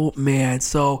 Oh, man.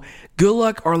 So good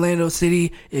luck, Orlando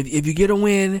City. If you get a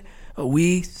win,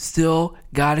 we still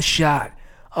got a shot.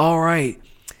 All right.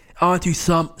 On to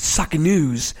some soccer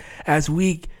news. As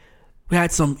we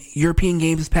had some European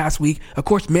games this past week. Of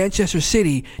course, Manchester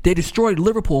City, they destroyed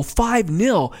Liverpool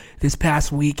 5-0 this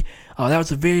past week. That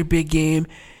was a very big game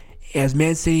as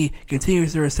Man City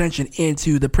continues their ascension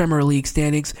into the Premier League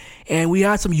standings. And we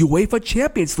had some UEFA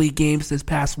Champions League games this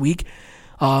past week.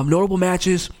 Notable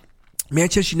matches,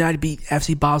 Manchester United beat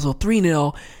FC Basel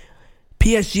 3-0.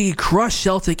 PSG crushed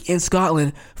Celtic in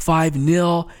Scotland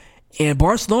 5-0. And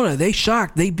Barcelona, they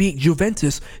shocked. They beat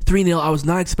Juventus 3-0. I was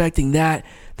not expecting that.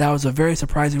 That was a very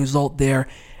surprising result there.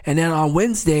 And then on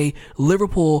Wednesday,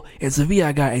 Liverpool and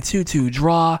Sevilla got a 2-2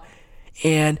 draw.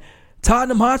 And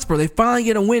Tottenham Hotspur, they finally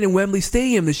get a win in Wembley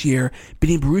Stadium this year,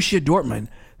 beating Borussia Dortmund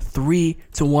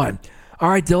 3-1. All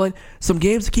right, Dylan, some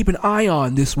games to keep an eye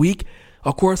on this week.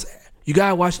 Of course, you got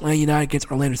to watch Atlanta United against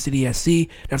Orlando City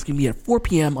SC. That's going to be at 4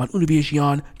 p.m. on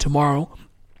Univision tomorrow.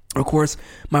 Of course,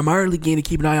 my minor league game to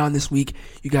keep an eye on this week,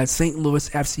 you got St. Louis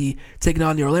FC taking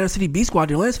on the Orlando City B Squad.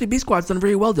 The Orlando City B Squad's done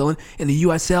very well, Dylan. In the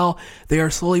USL, they are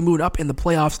slowly moving up in the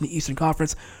playoffs in the Eastern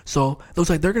Conference. So, looks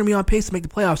like they're going to be on pace to make the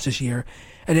playoffs this year.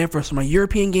 And then for some of my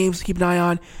European games to keep an eye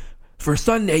on, for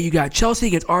Sunday, you got Chelsea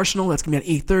against Arsenal. That's going to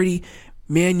be at 8:30.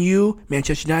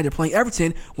 Manchester United are playing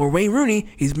Everton, where Wayne Rooney,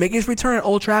 he's making his return at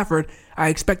Old Trafford. I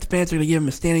expect the fans are going to give him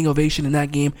a standing ovation in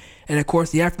that game. And, of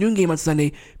course, the afternoon game on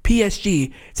Sunday,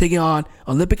 PSG taking on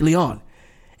Olympique Lyon.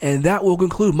 And that will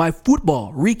conclude my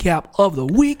football recap of the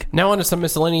week. Now on to some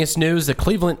miscellaneous news. The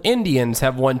Cleveland Indians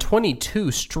have won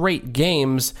 22 straight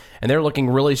games, and they're looking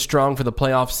really strong for the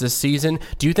playoffs this season.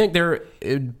 Do you think they're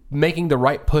making the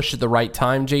right push at the right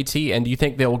time, JT? And do you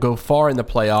think they will go far in the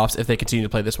playoffs if they continue to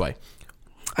play this way?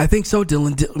 I think so,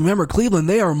 Dylan. Remember, Cleveland,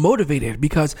 they are motivated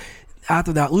because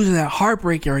after that, losing that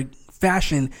heartbreaker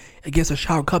fashion against the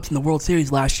Chicago Cubs in the World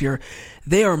Series last year,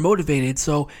 they are motivated.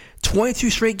 So 22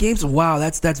 straight games, wow,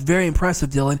 that's very impressive,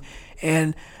 Dylan.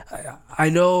 And I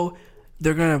know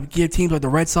they're going to give teams like the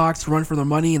Red Sox to run for their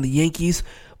money and the Yankees,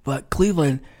 but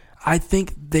Cleveland, I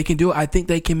think they can do it. I think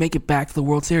they can make it back to the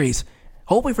World Series.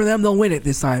 Hopefully for them, they'll win it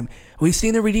this time. We've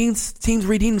seen the teams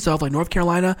redeem themselves, like North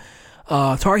Carolina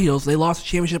Tar Heels. They lost the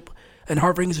championship in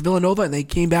Hartford against Villanova, and they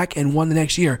came back and won the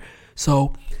next year.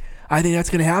 So I think that's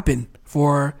going to happen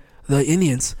for the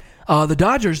Indians. The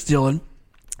Dodgers, Dylan,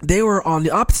 they were on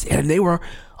the opposite end. They were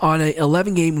on an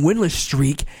 11-game winless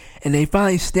streak, and they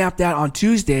finally snapped that on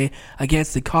Tuesday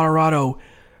against the Colorado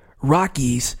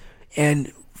Rockies,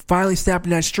 and finally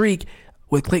snapping that streak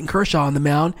with Clayton Kershaw on the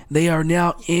mound. They are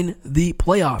now in the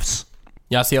playoffs.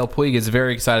 Yasiel Puig is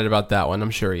very excited about that one. I'm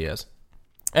sure he is.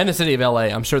 And the city of LA,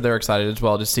 I'm sure they're excited as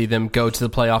well to see them go to the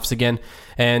playoffs again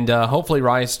and hopefully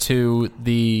rise to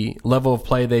the level of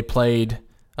play they played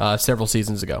several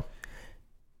seasons ago.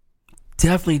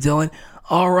 Definitely, Dylan.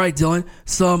 All right, Dylan.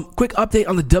 Some quick update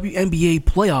on the WNBA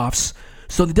playoffs.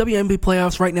 So the WNBA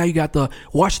playoffs, right now you got the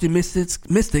Washington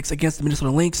Mystics against the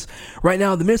Minnesota Lynx. Right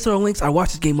now, the Minnesota Lynx, I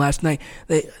watched this game last night.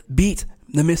 They beat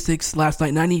the Mystics last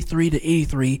night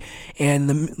 93-83, and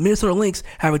the Minnesota Lynx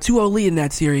have a 2-0 lead in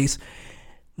that series.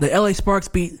 The LA Sparks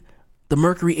beat the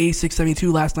Mercury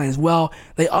A672 last night as well.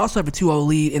 They also have a 2-0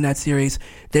 lead in that series.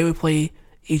 They would play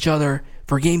each other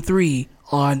for Game 3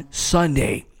 on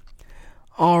Sunday.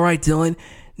 All right, Dylan.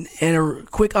 And a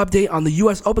quick update on the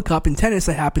U.S. Open Cup in tennis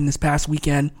that happened this past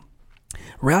weekend.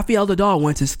 Rafael Nadal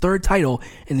wins his third title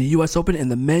in the U.S. Open in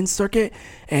the men's circuit,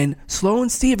 and Sloane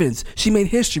Stephens, she made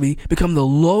history, become the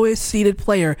lowest seeded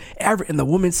player ever in the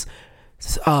women's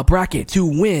bracket to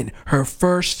win her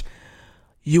first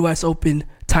U.S. Open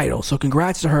title. So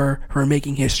congrats to her for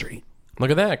making history. Look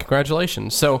at that.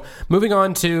 Congratulations. So moving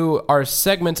on to our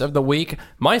segments of the week.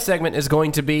 My segment is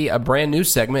going to be a brand new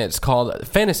segment. It's called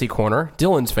Fantasy Corner.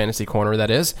 Dylan's Fantasy Corner,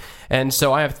 that is. And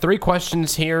so I have 3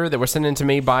 questions here that were sent in to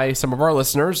me by some of our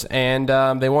listeners, and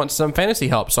they want some fantasy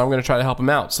help. So I'm going to try to help them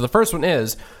out. So the first one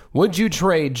is, would you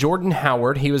trade Jordan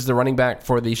Howard? He was the running back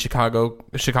for the Chicago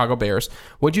Bears.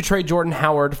 Would you trade Jordan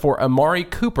Howard for Amari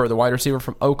Cooper, the wide receiver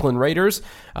from Oakland Raiders?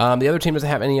 The other team doesn't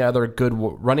have any other good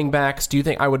running backs. Do you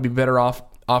think I would be better off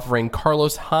offering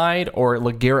Carlos Hyde or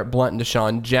LeGarrette Blount and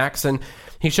Deshaun Jackson?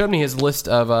 He showed me his list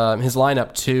of his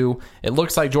lineup too. It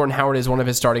looks like Jordan Howard is one of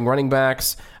his starting running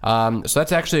backs. So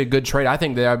that's actually a good trade. I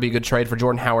think that would be a good trade for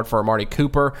Jordan Howard for Amari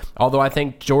Cooper. Although I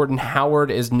think Jordan Howard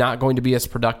is not going to be as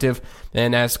productive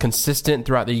and as consistent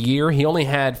throughout the year. He only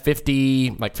had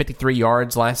 53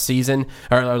 yards last season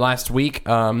or last week,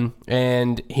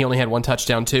 and he only had 1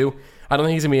 touchdown too. I don't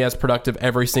think he's going to be as productive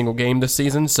every single game this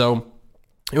season. So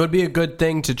it would be a good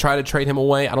thing to try to trade him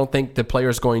away. I don't think the player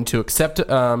is going to accept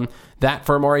that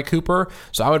for Amari Cooper.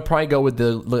 So I would probably go with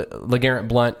the LeGarrette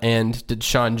Blount and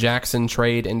Deshaun Jackson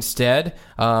trade instead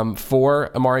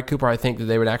for Amari Cooper. I think that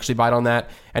they would actually bite on that.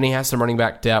 And he has some running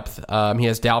back depth. He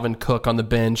has Dalvin Cook on the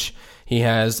bench. He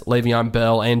has Le'Veon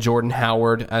Bell and Jordan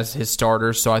Howard as his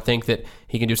starters. So I think that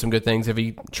he can do some good things if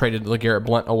he traded LeGarrette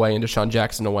Blount away and Deshaun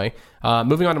Jackson away.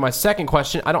 Moving on to my second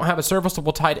question. I don't have a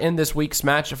serviceable tight end for this week's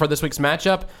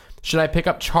matchup. Should I pick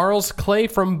up Charles Clay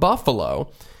from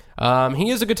Buffalo? He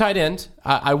is a good tight end.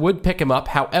 I would pick him up.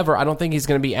 However, I don't think he's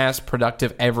going to be as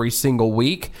productive every single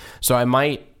week. So I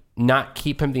might not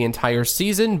keep him the entire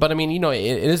season. But I mean, it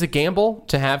is a gamble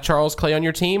to have Charles Clay on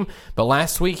your team. But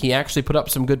last week, he actually put up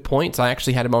some good points. I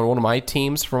actually had him on one of my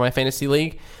teams for my fantasy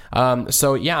league.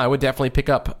 So yeah, I would definitely pick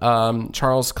up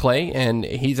Charles Clay, and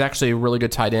he's actually a really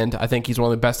good tight end. I think he's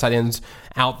one of the best tight ends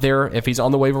out there. If he's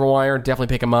on the waiver wire,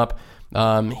 definitely pick him up.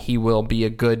 He will be a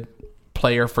good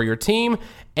player for your team.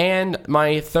 And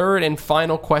my third and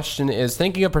final question is,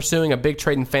 thinking of pursuing a big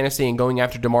trade in fantasy and going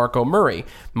after DeMarco Murray.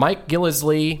 Mike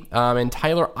Gillislee and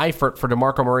Tyler Eifert for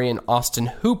DeMarco Murray and Austin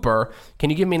Hooper. Can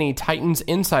you give me any Titans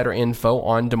insider info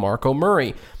on DeMarco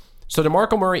Murray? So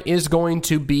DeMarco Murray is going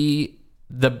to be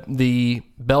the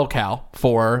bell cow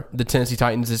for the Tennessee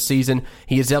Titans this season.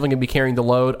 He is definitely going to be carrying the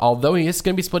load, although he is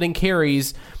going to be splitting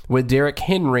carries with Derrick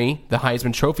Henry, the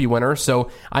Heisman Trophy winner.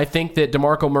 So I think that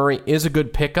DeMarco Murray is a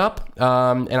good pickup,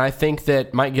 and I think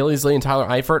that Mike Gillislee and Tyler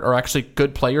Eifert are actually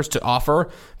good players to offer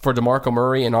for DeMarco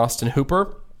Murray and Austin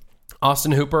Hooper.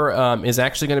 Austin Hooper is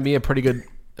actually going to be a pretty good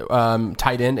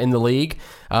tight end in the league.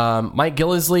 Mike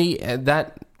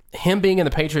Gillislee, him being in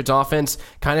the Patriots offense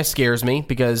kind of scares me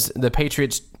because the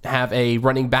Patriots have a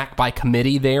running back by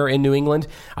committee there in New England.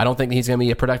 I don't think he's going to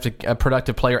be a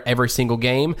productive player every single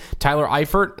game. Tyler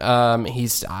Eifert,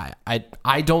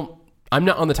 I'm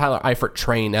not on the Tyler Eifert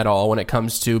train at all when it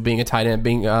comes to being a tight end,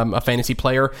 being a fantasy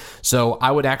player. So I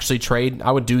would actually trade.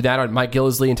 I would do that on Mike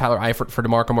Gillislee and Tyler Eifert for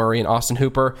DeMarco Murray and Austin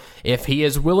Hooper. If he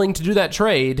is willing to do that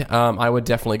trade, I would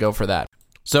definitely go for that.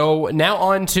 So now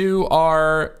on to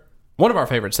one of our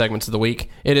favorite segments of the week.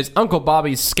 It is Uncle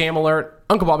Bobby's Scam Alert.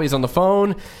 Uncle Bobby's on the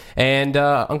phone. And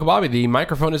Uncle Bobby, the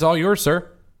microphone is all yours,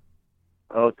 sir.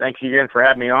 Oh, thank you again for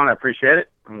having me on. I appreciate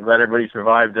it. I'm glad everybody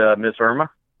survived Miss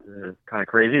Irma. Kind of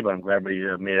crazy, but I'm glad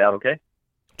everybody made it out okay.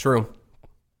 True.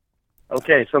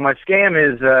 Okay, so my scam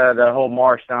is the whole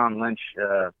Marshawn Lynch.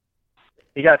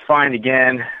 He got fined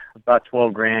again, about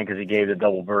 $12,000 because he gave the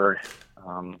double bird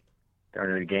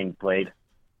during the game played.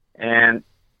 And,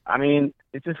 I mean,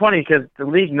 it's just funny because the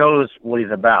league knows what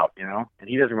he's about, and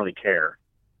he doesn't really care.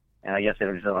 And I guess they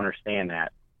just don't understand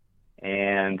that.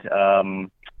 And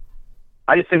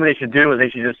I just think what they should do is they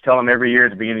should just tell him every year at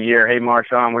the beginning of the year, hey,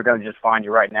 Marshawn, we're going to just fine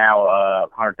you right now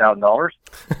 $100,000.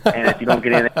 And if you don't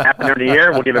get anything happen during the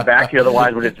year, we'll give it back to you.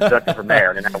 Otherwise, we'll just deduct it from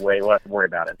there. And that way, we'll have to worry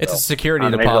about it. It's a security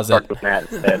deposit. Maybe I'll start doing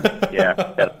that instead. Yeah.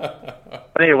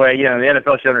 But anyway, the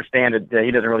NFL should understand that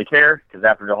he doesn't really care because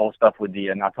after the whole stuff with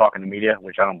the not talking to media,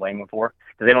 which I don't blame him for,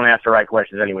 because they don't ask the right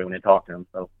questions anyway when they talk to him.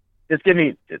 So just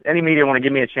any media want to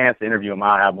give me a chance to interview him,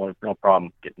 I'll have no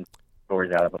problem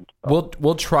stories out of them.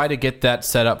 We'll try to get that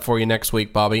set up for you next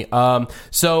week, Bobby.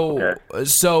 So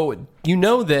you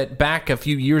know that back a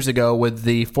few years ago with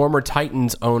the former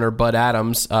Titans owner Bud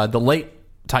Adams, the late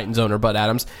Titans owner Bud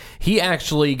Adams, he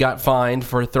actually got fined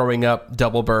for throwing up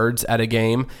double birds at a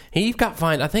game. He got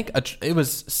fined, I think it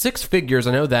was six figures.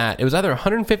 I know that it was either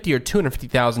 $150,000 or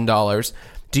 $250,000.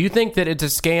 Do you think that it's a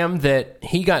scam that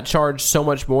he got charged so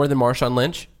much more than Marshawn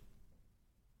Lynch?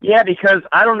 Yeah, because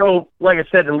I don't know. Like I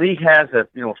said, the league has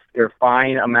their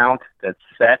fine amount that's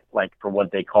set, like for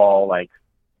what they call like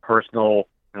personal,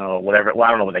 whatever. Well,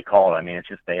 I don't know what they call it. I mean, it's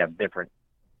just they have different,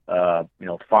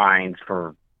 fines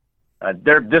for.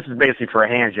 This is basically for a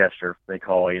hand gesture. They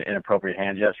call it an inappropriate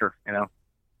hand gesture,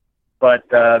 But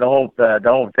the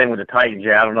whole thing with the Titans,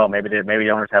 I don't know. Maybe the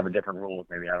owners have a different rules.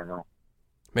 Maybe I don't know.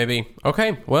 Maybe.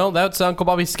 Okay. Well, that's Uncle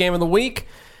Bobby's Scam of the Week.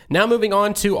 Now moving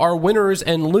on to our winners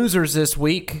and losers this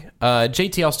week.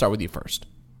 JT, I'll start with you first.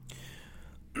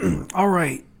 All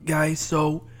right, guys.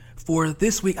 So for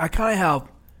this week, I kind of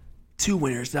have two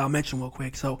winners that I'll mention real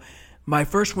quick. So my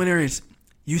first winner is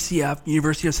UCF,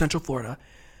 University of Central Florida,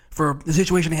 for the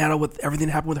situation they handled with everything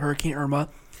that happened with Hurricane Irma.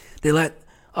 They let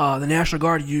the National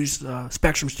Guard use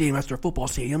Spectrum Stadium as their football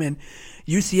stadium. And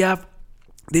UCF,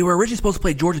 they were originally supposed to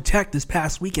play Georgia Tech this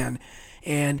past weekend,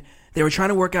 and they were trying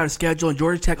to work out a schedule, and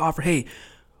Georgia Tech offered, hey,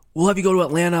 we'll have you go to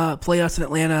Atlanta, play us in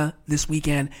Atlanta this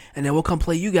weekend, and then we'll come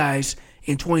play you guys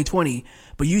in 2020.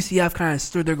 But UCF kind of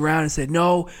stood their ground and said,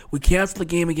 no, we canceled the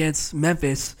game against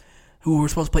Memphis, who were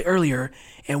supposed to play earlier,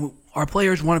 and our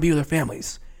players want to be with their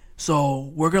families.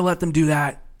 So we're going to let them do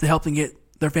that to help them get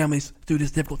their families through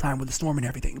this difficult time with the storm and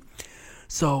everything.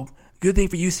 So good thing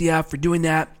for UCF for doing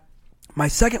that. My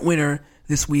second winner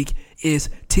this week is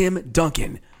Tim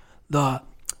Duncan, the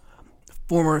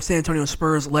former San Antonio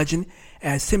Spurs legend.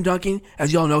 As Tim Duncan,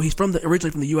 as you all know, he's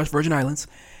originally from the U.S. Virgin Islands,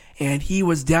 and he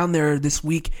was down there this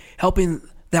week helping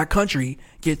that country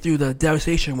get through the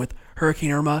devastation with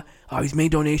Hurricane Irma. He's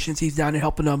made donations. He's down there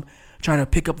helping them, trying to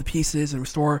pick up the pieces and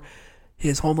restore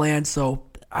his homeland. So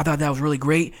I thought that was really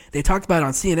great. They talked about it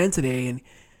on CNN today, and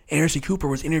Anderson Cooper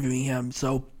was interviewing him.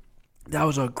 So that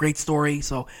was a great story.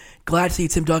 So glad to see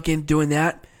Tim Duncan doing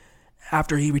that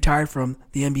after he retired from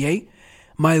the NBA.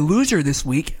 My loser this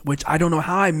week, which I don't know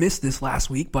how I missed this last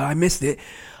week, but I missed it,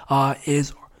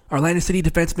 is Orlando City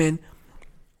defenseman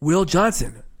Will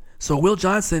Johnson. So Will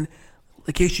Johnson,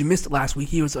 in case you missed it last week,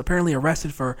 he was apparently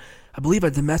arrested for, I believe, a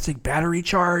domestic battery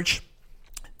charge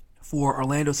for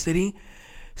Orlando City.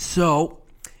 So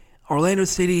Orlando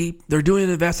City, they're doing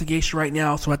an investigation right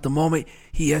now. So at the moment,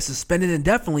 he is suspended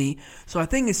indefinitely. So I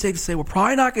think it's safe to say we're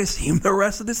probably not going to see him the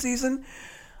rest of the season.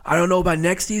 I don't know about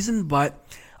next season, but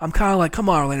I'm kind of like, come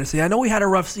on, Orlando City. I know we had a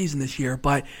rough season this year,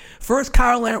 but first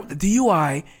Kyle Leonard with the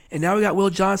DUI, and now we got Will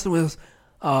Johnson with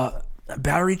a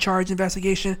battery charge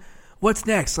investigation. What's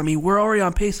next? I mean, we're already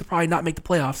on pace to probably not make the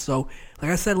playoffs. So, like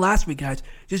I said last week, guys,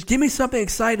 just give me something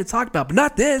exciting to talk about, but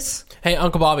not this. Hey,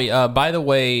 Uncle Bobby, by the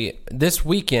way, this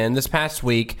past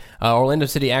week, Orlando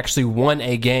City actually won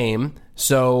a game.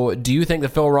 So do you think the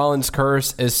Phil Rollins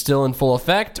curse is still in full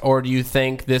effect, or do you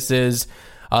think this is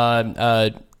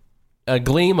a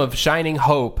gleam of shining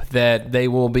hope that they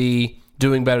will be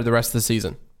doing better the rest of the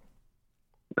season?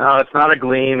 No, it's not a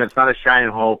gleam. It's not a shining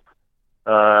hope.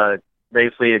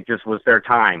 Basically, it just was their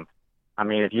time. I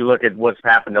mean, if you look at what's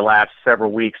happened the last several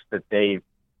weeks,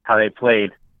 how they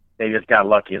played, they just got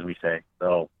lucky, as we say.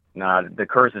 So, no, the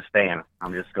curse is staying.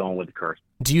 I'm just going with the curse.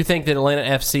 Do you think that Atlanta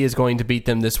FC is going to beat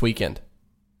them this weekend?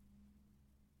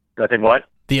 Do I think what?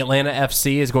 The Atlanta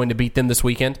FC is going to beat them this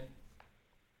weekend?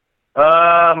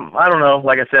 I don't know.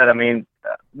 Like I said, I mean,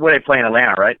 where they play in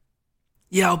Atlanta, right?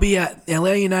 Yeah, I'll be at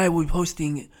Atlanta United. We'll be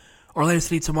hosting Orlando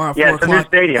City tomorrow at 4 o'clock.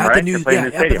 Yeah, it's a new stadium,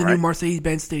 right? At the new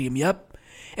Mercedes-Benz Stadium, yep.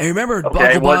 And remember,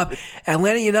 Bob,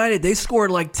 Atlanta United, they scored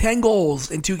like 10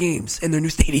 goals in 2 games in their new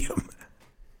stadium.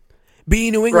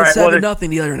 Beating New England 7-0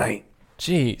 the other night.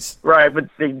 Jeez. Right, but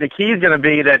the key is going to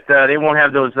be that they won't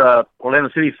have those Orlando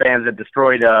City fans that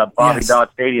destroyed Bobby Dodd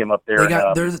Stadium up there.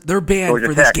 They're banned Georgia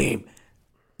for Tech. this game.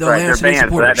 They're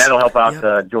banned, so that'll help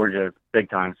out Georgia big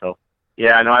time. So,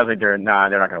 yeah, no, I think they're not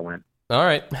going to win. All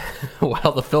right.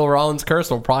 Well, the Phil Rollins curse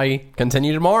will probably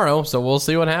continue tomorrow, so we'll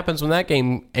see what happens when that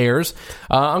game airs.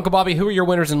 Uncle Bobby, who are your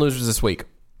winners and losers this week?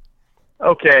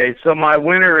 Okay, so my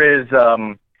winner is I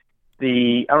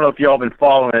don't know if you all been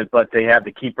following it, but they have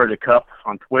the Keeper of the Cup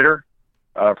on Twitter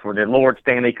for the Lord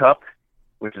Stanley Cup,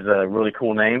 which is a really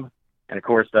cool name. And, of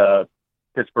course,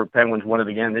 Pittsburgh Penguins won it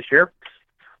again this year.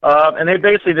 And they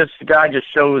basically, this guy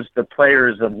just shows the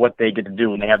players of what they get to do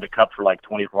when they have the cup for like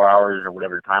 24 hours or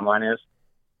whatever the timeline is.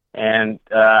 And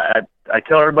I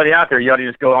tell everybody out there, you ought to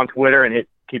just go on Twitter and hit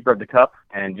keeper of the cup,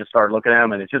 and just started looking at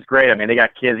them, and it's just great. I mean, they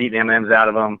got kids eating M&Ms out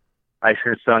of them, ice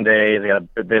cream sundaes. They got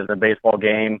a baseball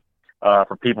game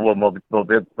for people with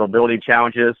mobility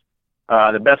challenges.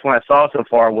 The best one I saw so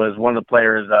far was one of the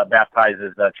players baptized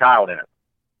his child in it,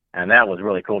 and that was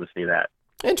really cool to see that.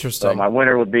 Interesting. So my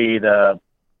winner would be the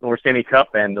North Stanley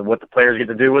Cup and what the players get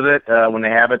to do with it when they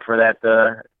have it for that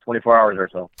 24 hours or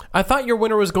so. I thought your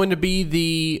winner was going to be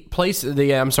the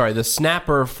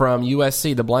snapper from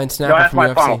USC, the blind snapper No, that's from my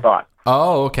UFC. final thought.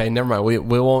 Oh, okay. Never mind.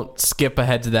 We won't skip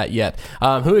ahead to that yet.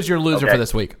 Who is your loser for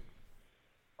this week?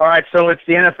 All right, so it's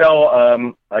the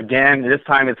NFL again. This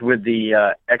time it's with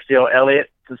the XCL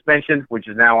Elliott suspension, which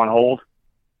is now on hold.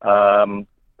 I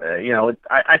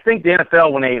think the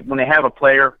NFL when they have a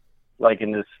player like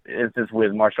in this instance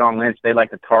with Marshawn Lynch, they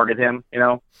like to target him.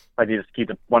 Like they just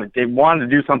they wanted to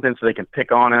do something so they can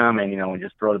pick on him and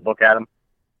just throw the book at him,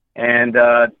 and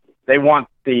they want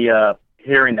the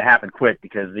hearing to happen quick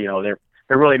because they're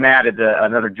really mad at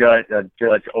another judge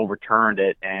overturned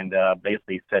it and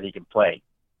basically said he can play.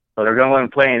 So they're going to let him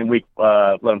play in week,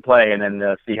 let him play, and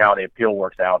then see how the appeal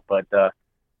works out. But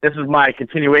this is my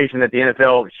continuation that the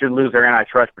NFL should lose their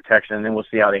antitrust protection, and then we'll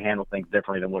see how they handle things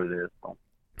differently than what it is. So.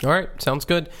 All right, sounds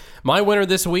good. My winner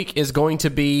this week is going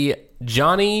to be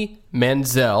Johnny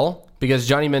Manziel, because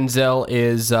Johnny Manziel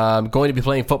is going to be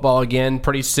playing football again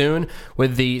pretty soon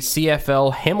with the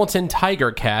CFL Hamilton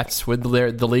Tiger Cats with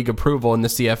the league approval in the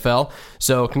CFL.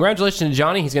 So congratulations to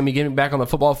Johnny. He's going to be getting back on the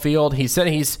football field. He said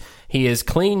he is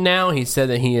clean now. He said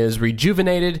that he is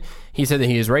rejuvenated. He said that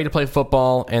he is ready to play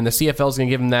football, and the CFL is going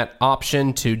to give him that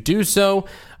option to do so.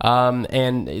 And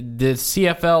the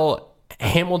CFL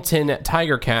Hamilton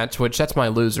Tiger Cats, which that's my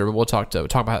loser. We'll talk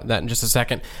about that in just a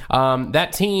second.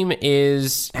 That team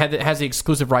has the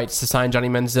exclusive rights to sign Johnny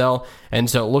Manziel, and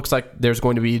so it looks like there's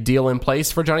going to be a deal in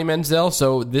place for Johnny Manziel.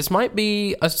 So this might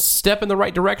be a step in the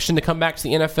right direction to come back to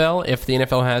the NFL if the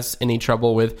NFL has any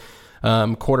trouble with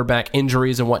quarterback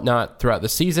injuries and whatnot throughout the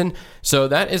season. So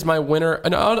that is my winner.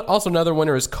 And also another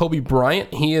winner is Kobe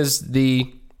Bryant. He is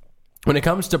when it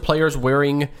comes to players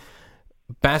wearing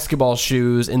basketball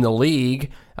shoes in the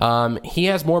league, he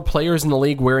has more players in the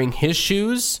league wearing his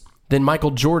shoes than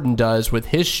Michael Jordan does with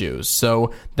his shoes.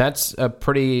 So that's a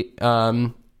pretty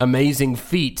amazing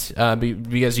feat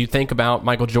because you think about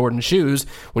Michael Jordan shoes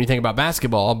when you think about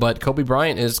basketball, but Kobe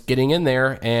Bryant is getting in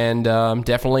there and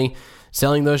definitely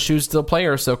selling those shoes to the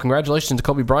players. So congratulations to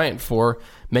Kobe Bryant for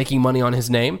making money on his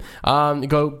name.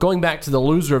 Going back to the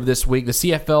loser of this week, the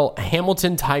CFL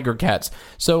Hamilton Tiger Cats.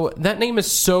 So that name is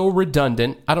so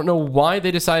redundant. I don't know why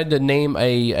they decided to name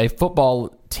a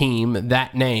football team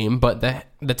that name, but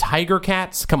the Tiger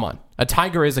Cats, come on. A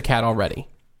tiger is a cat already.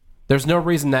 There's no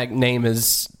reason that name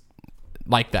is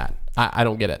like that. I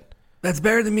don't get it. That's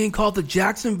better than being called the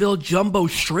Jacksonville Jumbo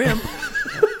Shrimp.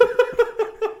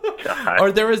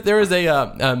 Or there is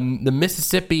the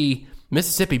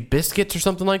Mississippi Biscuits or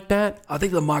something like that. I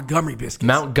think the Montgomery Biscuits.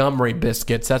 Montgomery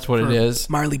Biscuits, that's what it is.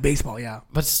 Minor League Baseball, yeah.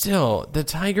 But still, the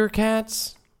Tiger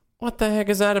Cats, what the heck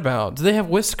is that about? Do they have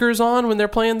whiskers on when they're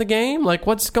playing the game? Like,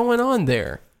 what's going on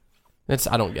there?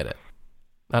 I don't get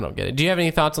it. Do you have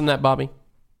any thoughts on that, Bobby?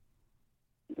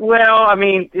 Well, I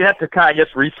mean, you have to kind of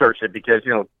just research it because,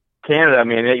 Canada, I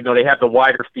mean, they have the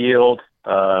wider field,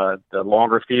 the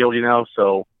longer field,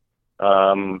 so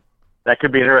that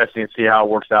could be interesting to see how it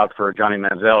works out for Johnny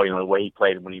Manziel, the way he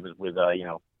played when he was with,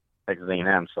 Texas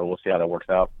A&M. So we'll see how that works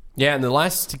out. Yeah, and the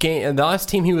last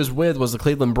team he was with was the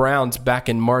Cleveland Browns back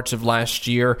in March of last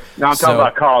year. No, I'm talking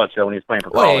about college, though, when he was playing for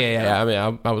college. Yeah. I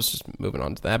mean, I was just moving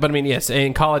on to that. But, I mean, yes,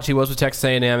 in college he was with Texas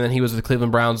A&M, and he was with the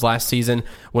Cleveland Browns last season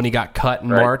when he got cut in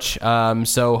March.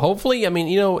 So, hopefully, I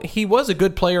mean, he was a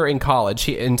good player in college.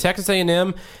 In Texas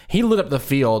A&M, he lit up the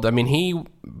field. I mean, he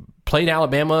played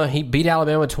Alabama. He beat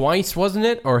Alabama twice, wasn't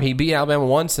it? Or he beat Alabama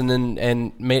once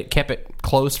and kept it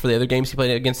close for the other games he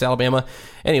played against Alabama.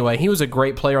 Anyway, he was a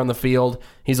great player on the field.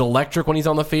 He's electric when he's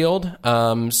on the field.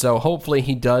 So hopefully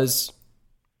he does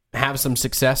have some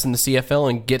success in the CFL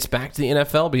and gets back to the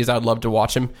NFL because I'd love to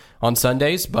watch him on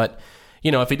Sundays. But,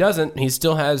 if he doesn't, he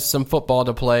still has some football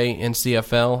to play in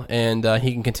CFL and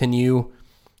he can continue,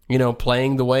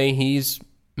 playing the way he's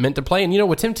meant to play. And,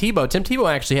 with Tim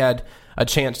Tebow actually had a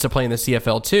chance to play in the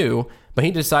CFL too, but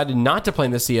he decided not to play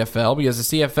in the CFL because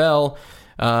the CFL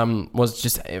was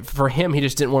just, for him, he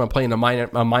just didn't want to play in a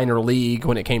minor league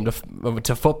when it came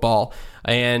to football,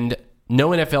 and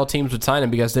no NFL teams would sign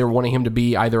him because they were wanting him to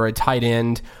be either a tight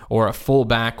end or a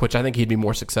fullback, which I think he'd be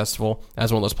more successful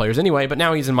as one of those players anyway. But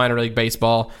now he's in minor league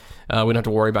baseball. We don't have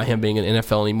to worry about him being in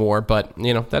NFL anymore. But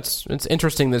it's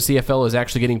interesting that CFL is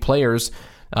actually getting players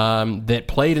that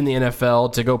played in the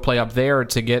NFL to go play up there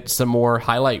to get some more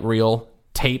highlight reel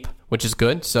tape, which is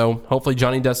good. So hopefully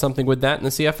Johnny does something with that in the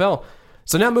CFL.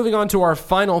 So now moving on to our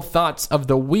final thoughts of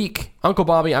the week. Uncle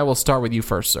Bobby, I will start with you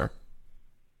first, sir.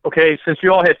 Okay, since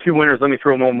you all had two winners, let me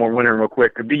throw one more winner real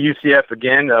quick. It'd be UCF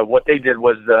again. What they did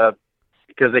was,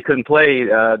 because they couldn't play,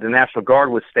 the National Guard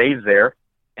was stays there,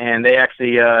 and they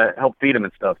actually helped feed them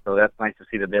and stuff. So that's nice to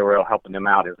see that they were helping them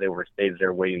out as they were stays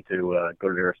there waiting to go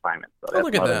to their assignment. So that's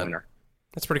look at that. Winner.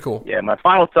 That's pretty cool. Yeah, my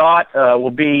final thought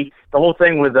will be the whole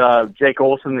thing with Jake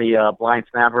Olson, the blind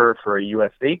snapper for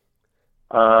USC.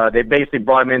 They basically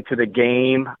brought him into the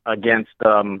game against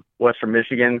Western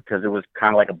Michigan because it was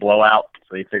kind of like a blowout.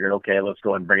 So they figured, okay, let's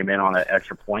go ahead and bring him in on an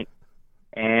extra point.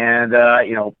 And,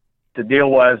 the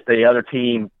deal was the other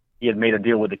team, he had made a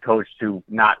deal with the coach to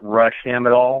not rush him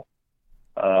at all.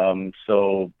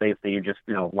 So basically he just,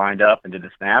 lined up and did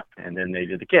the snap, and then they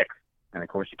did the kick. And, of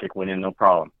course, the kick went in, no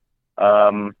problem.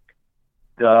 The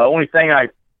only thing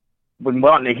I've been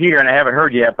wanting to hear, and I haven't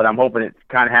heard yet, but I'm hoping it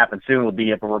kind of happens soon, will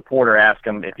be if a reporter asks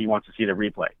him if he wants to see the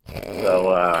replay.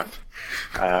 So,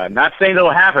 not saying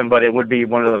it'll happen, but it would be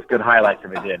one of those good highlights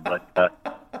if it did.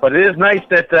 But it is nice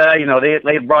that,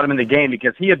 they brought him in the game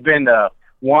because he had been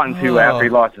wanting to, after he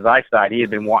lost his eyesight, he had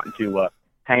been wanting to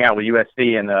hang out with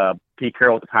USC, and Pete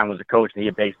Carroll at the time was the coach, and he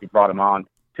had basically brought him on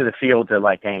to the field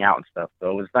to, hang out and stuff.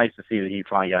 So it was nice to see that he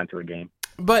finally got into a game.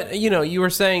 But, you were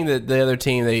saying that the other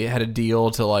team, they had a deal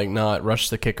to, not rush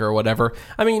the kicker or whatever.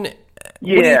 I mean,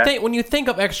 yeah. when you think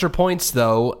of extra points,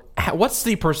 though, what's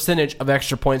the percentage of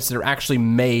extra points that are actually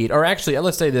made? Or actually,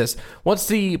 let's say this. What's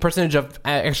the percentage of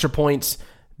extra points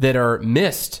that are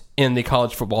missed in the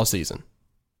college football season?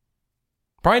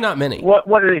 Probably not many. What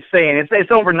are they saying?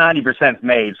 It's over 90%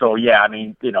 made. So, yeah, I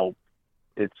mean,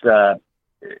 it's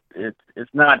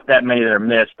not that many that are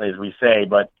missed, as we say,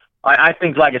 but I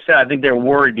think, like I said, I think they're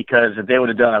worried because if they would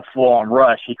have done a full-on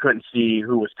rush, he couldn't see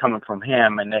who was coming from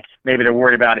him, and maybe they're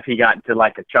worried about if he got into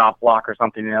a chop block or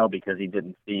something, because he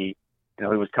didn't see,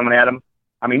 who was coming at him.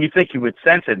 I mean, you think he would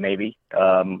sense it, maybe.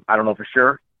 I don't know for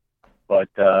sure, but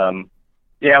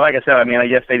yeah, like I said, I mean, I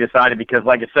guess they decided because,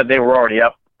 like I said, they were already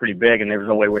up pretty big, and there was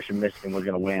no way wishing Michigan was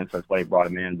going to win, so that's why he brought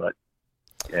him in. But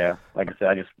yeah, like I said,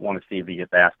 I just want to see if he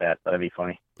gets asked that. That'd be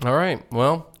funny. All right,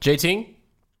 well, JT.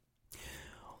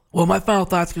 Well, my final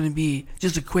thought's going to be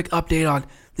just a quick update on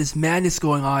this madness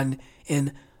going on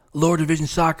in lower division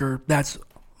soccer that's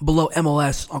below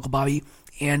MLS, Uncle Bobby.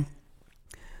 And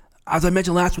as I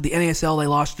mentioned last week, the NASL, they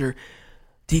lost their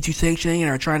D2 sanctioning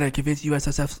and are trying to convince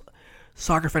USSF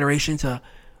Soccer Federation to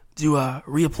do a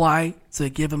reapply to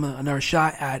give them another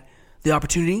shot at the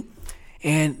opportunity.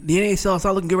 And the NASL is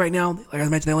not looking good right now. Like I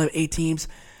mentioned, they only have 8 teams.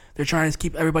 They're trying to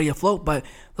keep everybody afloat, but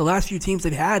the last few teams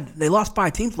they've had, they lost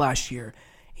 5 teams last year.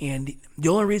 And the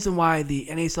only reason why the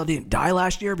NASL didn't die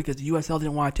last year because the USL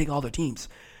didn't want to take all their teams.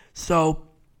 So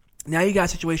now you got a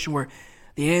situation where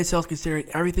the NASL is considering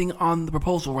everything on the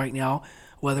proposal right now,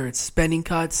 whether it's spending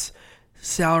cuts,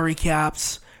 salary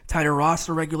caps, tighter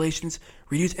roster regulations,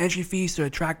 reduce entry fees to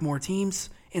attract more teams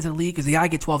into the league because they got to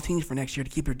get 12 teams for next year to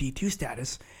keep their D2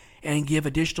 status, and give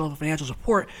additional financial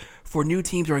support for new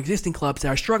teams or existing clubs that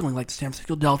are struggling, like the San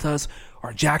Francisco Deltas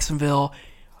or Jacksonville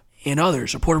and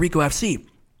others, or Puerto Rico FC.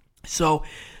 So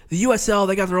the USL,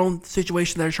 they got their own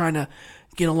situation. They're trying to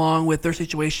get along with their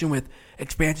situation with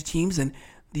expansion teams. And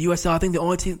the USL, I think the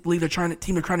only team they're trying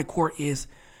to court is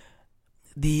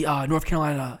the North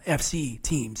Carolina FC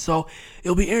team. So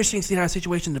it'll be interesting to see how the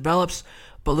situation develops.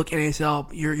 But look, NASL,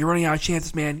 you're running out of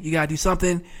chances, man. You got to do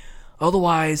something.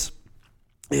 Otherwise,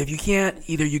 if you can't,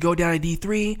 either you go down to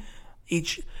D3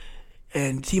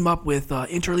 and team up with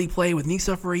interleague play with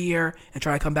NISA for a year and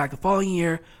try to come back the following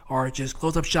year, or just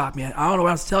close up shop, man. I don't know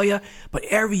what else to tell you, but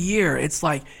every year it's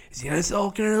like, is the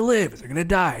NSL going to live? Is it going to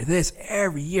die? This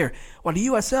every year. While the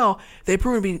USL, they've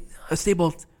proven to be a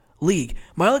stable league.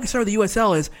 My only concern with the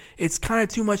USL is it's kind of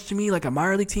too much to me like a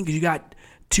minor league team because you got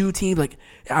 2 teams like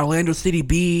Orlando City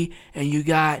B, and you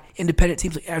got independent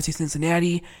teams like FC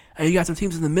Cincinnati, and you got some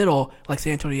teams in the middle like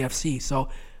San Antonio FC. So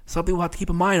something we'll have to keep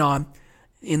in mind on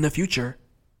in the future,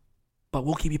 but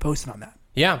we'll keep you posted on that.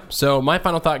 Yeah, so my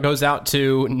final thought goes out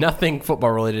to nothing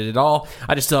football related at all.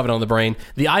 I just still have it on the brain.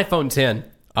 The iPhone 10.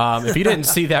 If you didn't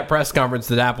see that press conference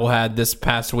that Apple had this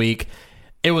past week,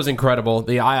 it was incredible.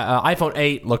 The iPhone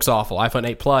 8 looks awful. iPhone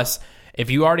 8 Plus. If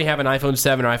you already have an iPhone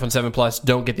 7 or iPhone 7 Plus,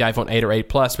 don't get the iPhone 8 or 8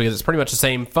 Plus because it's pretty much the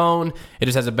same phone. It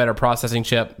just has a better processing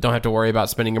chip. Don't have to worry about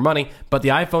spending your money. But the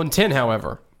iPhone 10,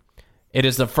 however, it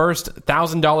is the first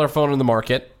 $1,000 phone on the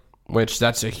market, which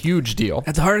that's a huge deal.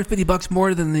 That's $150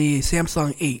 more than the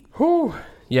Samsung 8. Whew.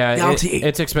 Yeah, Galaxy 8.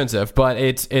 It's expensive, but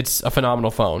it's a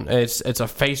phenomenal phone. It's a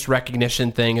face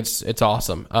recognition thing. It's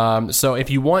awesome. So if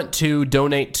you want to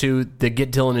donate to the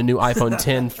Get Dylan a New iPhone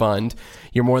 10 fund,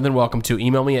 you're more than welcome to.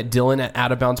 Email me at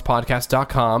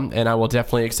dylan@outofboundspodcast.com, and I will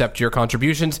definitely accept your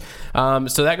contributions.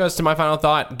 So that goes to my final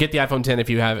thought. Get the iPhone 10 if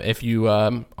you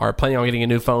are planning on getting a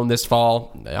new phone this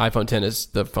fall. iPhone 10 is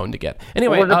the phone to get.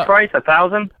 Anyway, what was the price?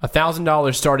 $1,000?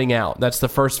 $1,000 starting out. That's the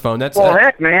first phone.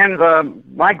 Heck, man.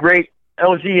 My great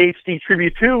LG HD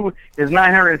Tribute 2 is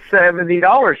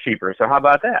 $970 cheaper. So how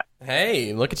about that?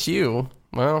 Hey, look at you.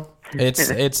 Well,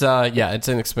 it's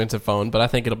an expensive phone, but I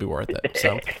think it'll be worth it.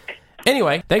 So.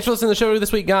 Anyway, thanks for listening to the show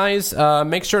this week, guys.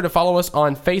 Make sure to follow us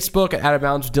on Facebook at Out of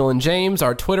Bounds with Dylan James.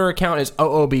 Our Twitter account is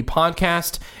OOB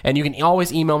Podcast, and you can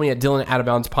always email me at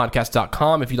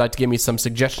dylan@outofboundspodcast.com if you'd like to give me some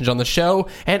suggestions on the show,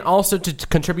 and also to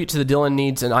contribute to the Dylan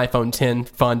Needs an iPhone 10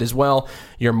 fund as well.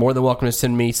 You're more than welcome to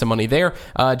send me some money there.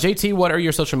 JT, what are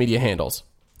your social media handles?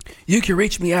 You can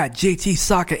reach me at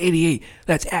JTSocka88.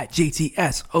 That's at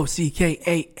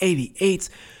JTSOCKA88.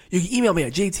 You can email me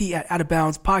at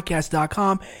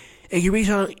JT@outofboundspodcast.com. And you can reach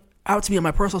out to me on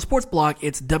my personal sports blog.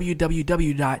 It's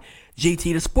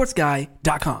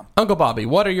www.jtthesportsguy.com. Uncle Bobby,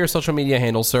 what are your social media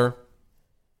handles, sir?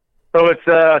 So it's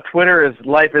Twitter is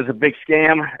Life is a Big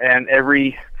Scam, and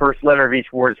every first letter of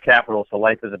each word is capital. So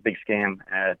Life is a Big Scam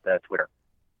at Twitter.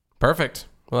 Perfect.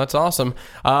 Well, that's awesome.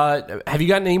 Have you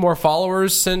gotten any more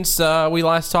followers since we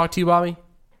last talked to you, Bobby?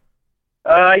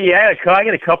 Yeah, I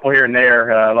get a couple here and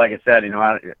there. Like I said,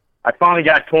 I finally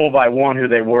got told by one who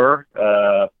they were.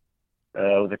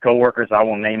 The coworkers, I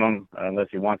won't name him unless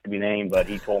he wants to be named, but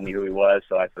he told me who he was.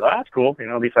 So I said, that's cool.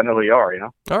 At least I know who you are,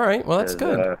 All right. Well, that's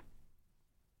good.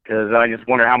 Because I just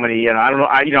wonder how many, I don't know.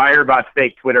 I hear about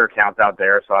fake Twitter accounts out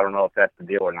there, so I don't know if that's the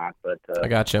deal or not. But I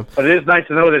got you. But it is nice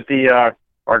to know that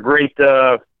our great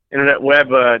internet web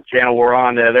channel we're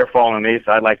on, they're following me,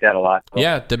 so I like that a lot. So.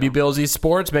 Yeah, WBLZ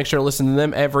Sports. Make sure to listen to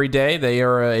them every day. They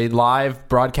are a live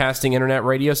broadcasting internet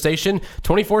radio station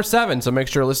 24/7, so make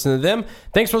sure to listen to them.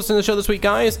 Thanks for listening to the show this week,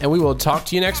 guys, and we will talk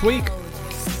to you next week.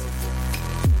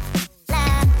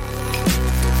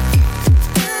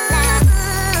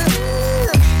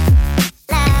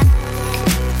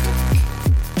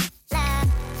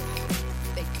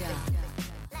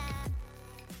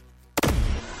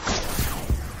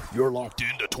 You're locked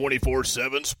into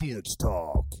 24/7 Sports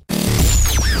Talk.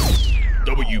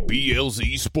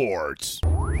 WBLZ Sports.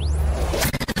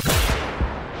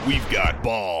 We've got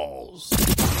balls.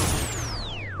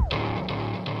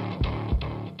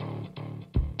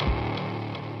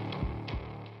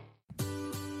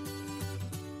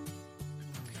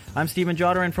 I'm Steven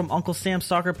Jodderin from Uncle Sam's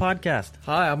Soccer Podcast.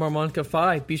 Hi, I'm Armand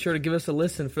Kafai. Be sure to give us a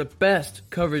listen for the best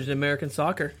coverage in American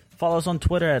soccer. Follow us on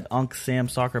Twitter at Unc Sam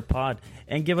Soccer Pod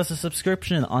and give us a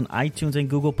subscription on iTunes and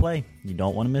Google Play. You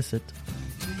don't want to miss it.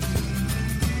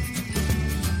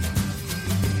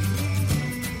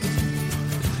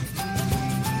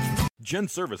 Gen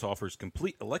Service offers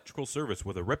complete electrical service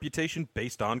with a reputation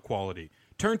based on quality.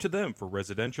 Turn to them for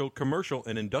residential, commercial,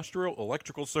 and industrial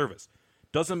electrical service.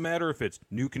 Doesn't matter if it's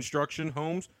new construction,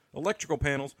 homes, electrical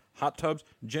panels, hot tubs,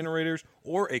 generators,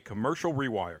 or a commercial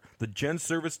rewire. The Gen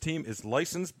Service team is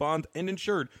licensed, bond, and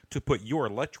insured to put your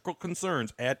electrical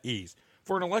concerns at ease.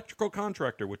 For an electrical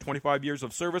contractor with 25 years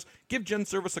of service, give Gen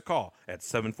Service a call at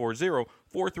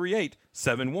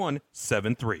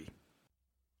 740-438-7173.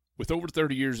 With over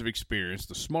 30 years of experience,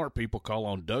 the smart people call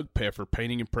on Doug Peffer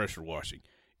Painting and Pressure Washing.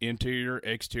 Interior,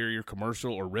 exterior,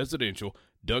 commercial, or residential,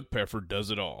 Doug Peffer does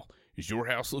it all. Is your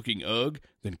house looking ugh?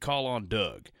 Then call on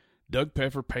Doug. Doug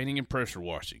Peffer Painting and Pressure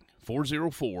Washing,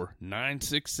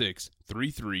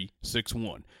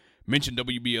 404-966-3361. Mention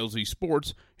WBLZ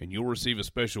Sports, and you'll receive a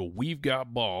special We've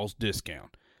Got Balls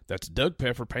discount. That's Doug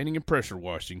Peffer Painting and Pressure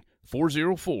Washing,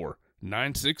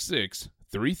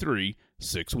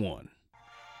 404-966-3361.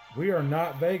 We are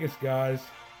not Vegas, guys.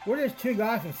 We're just two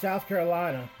guys from South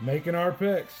Carolina. Making our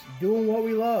picks. Doing what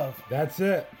we love. That's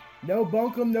it. No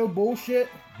bunkum, no bullshit.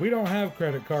 We don't have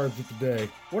credit cards today.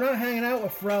 We're not hanging out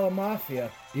with Frella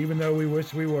Mafia. Even though we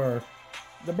wish we were.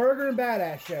 The Burger and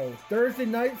Badass Show. Thursday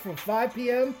night from 5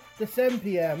 p.m. to 7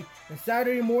 p.m. and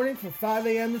Saturday morning from 5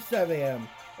 a.m. to 7 a.m.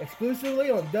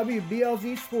 Exclusively on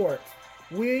WBLZ Sports.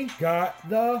 We got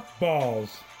the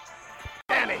balls.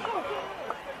 Danny,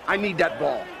 I need that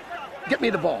ball. Get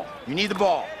me the ball. You need the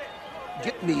ball.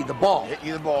 Get me the ball. Get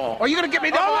you the ball. Are you going to get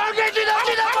me the ball? I'll get you the ball.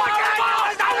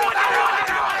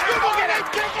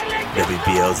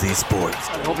 WBLZ Sports.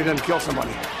 I hope he doesn't kill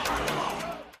somebody.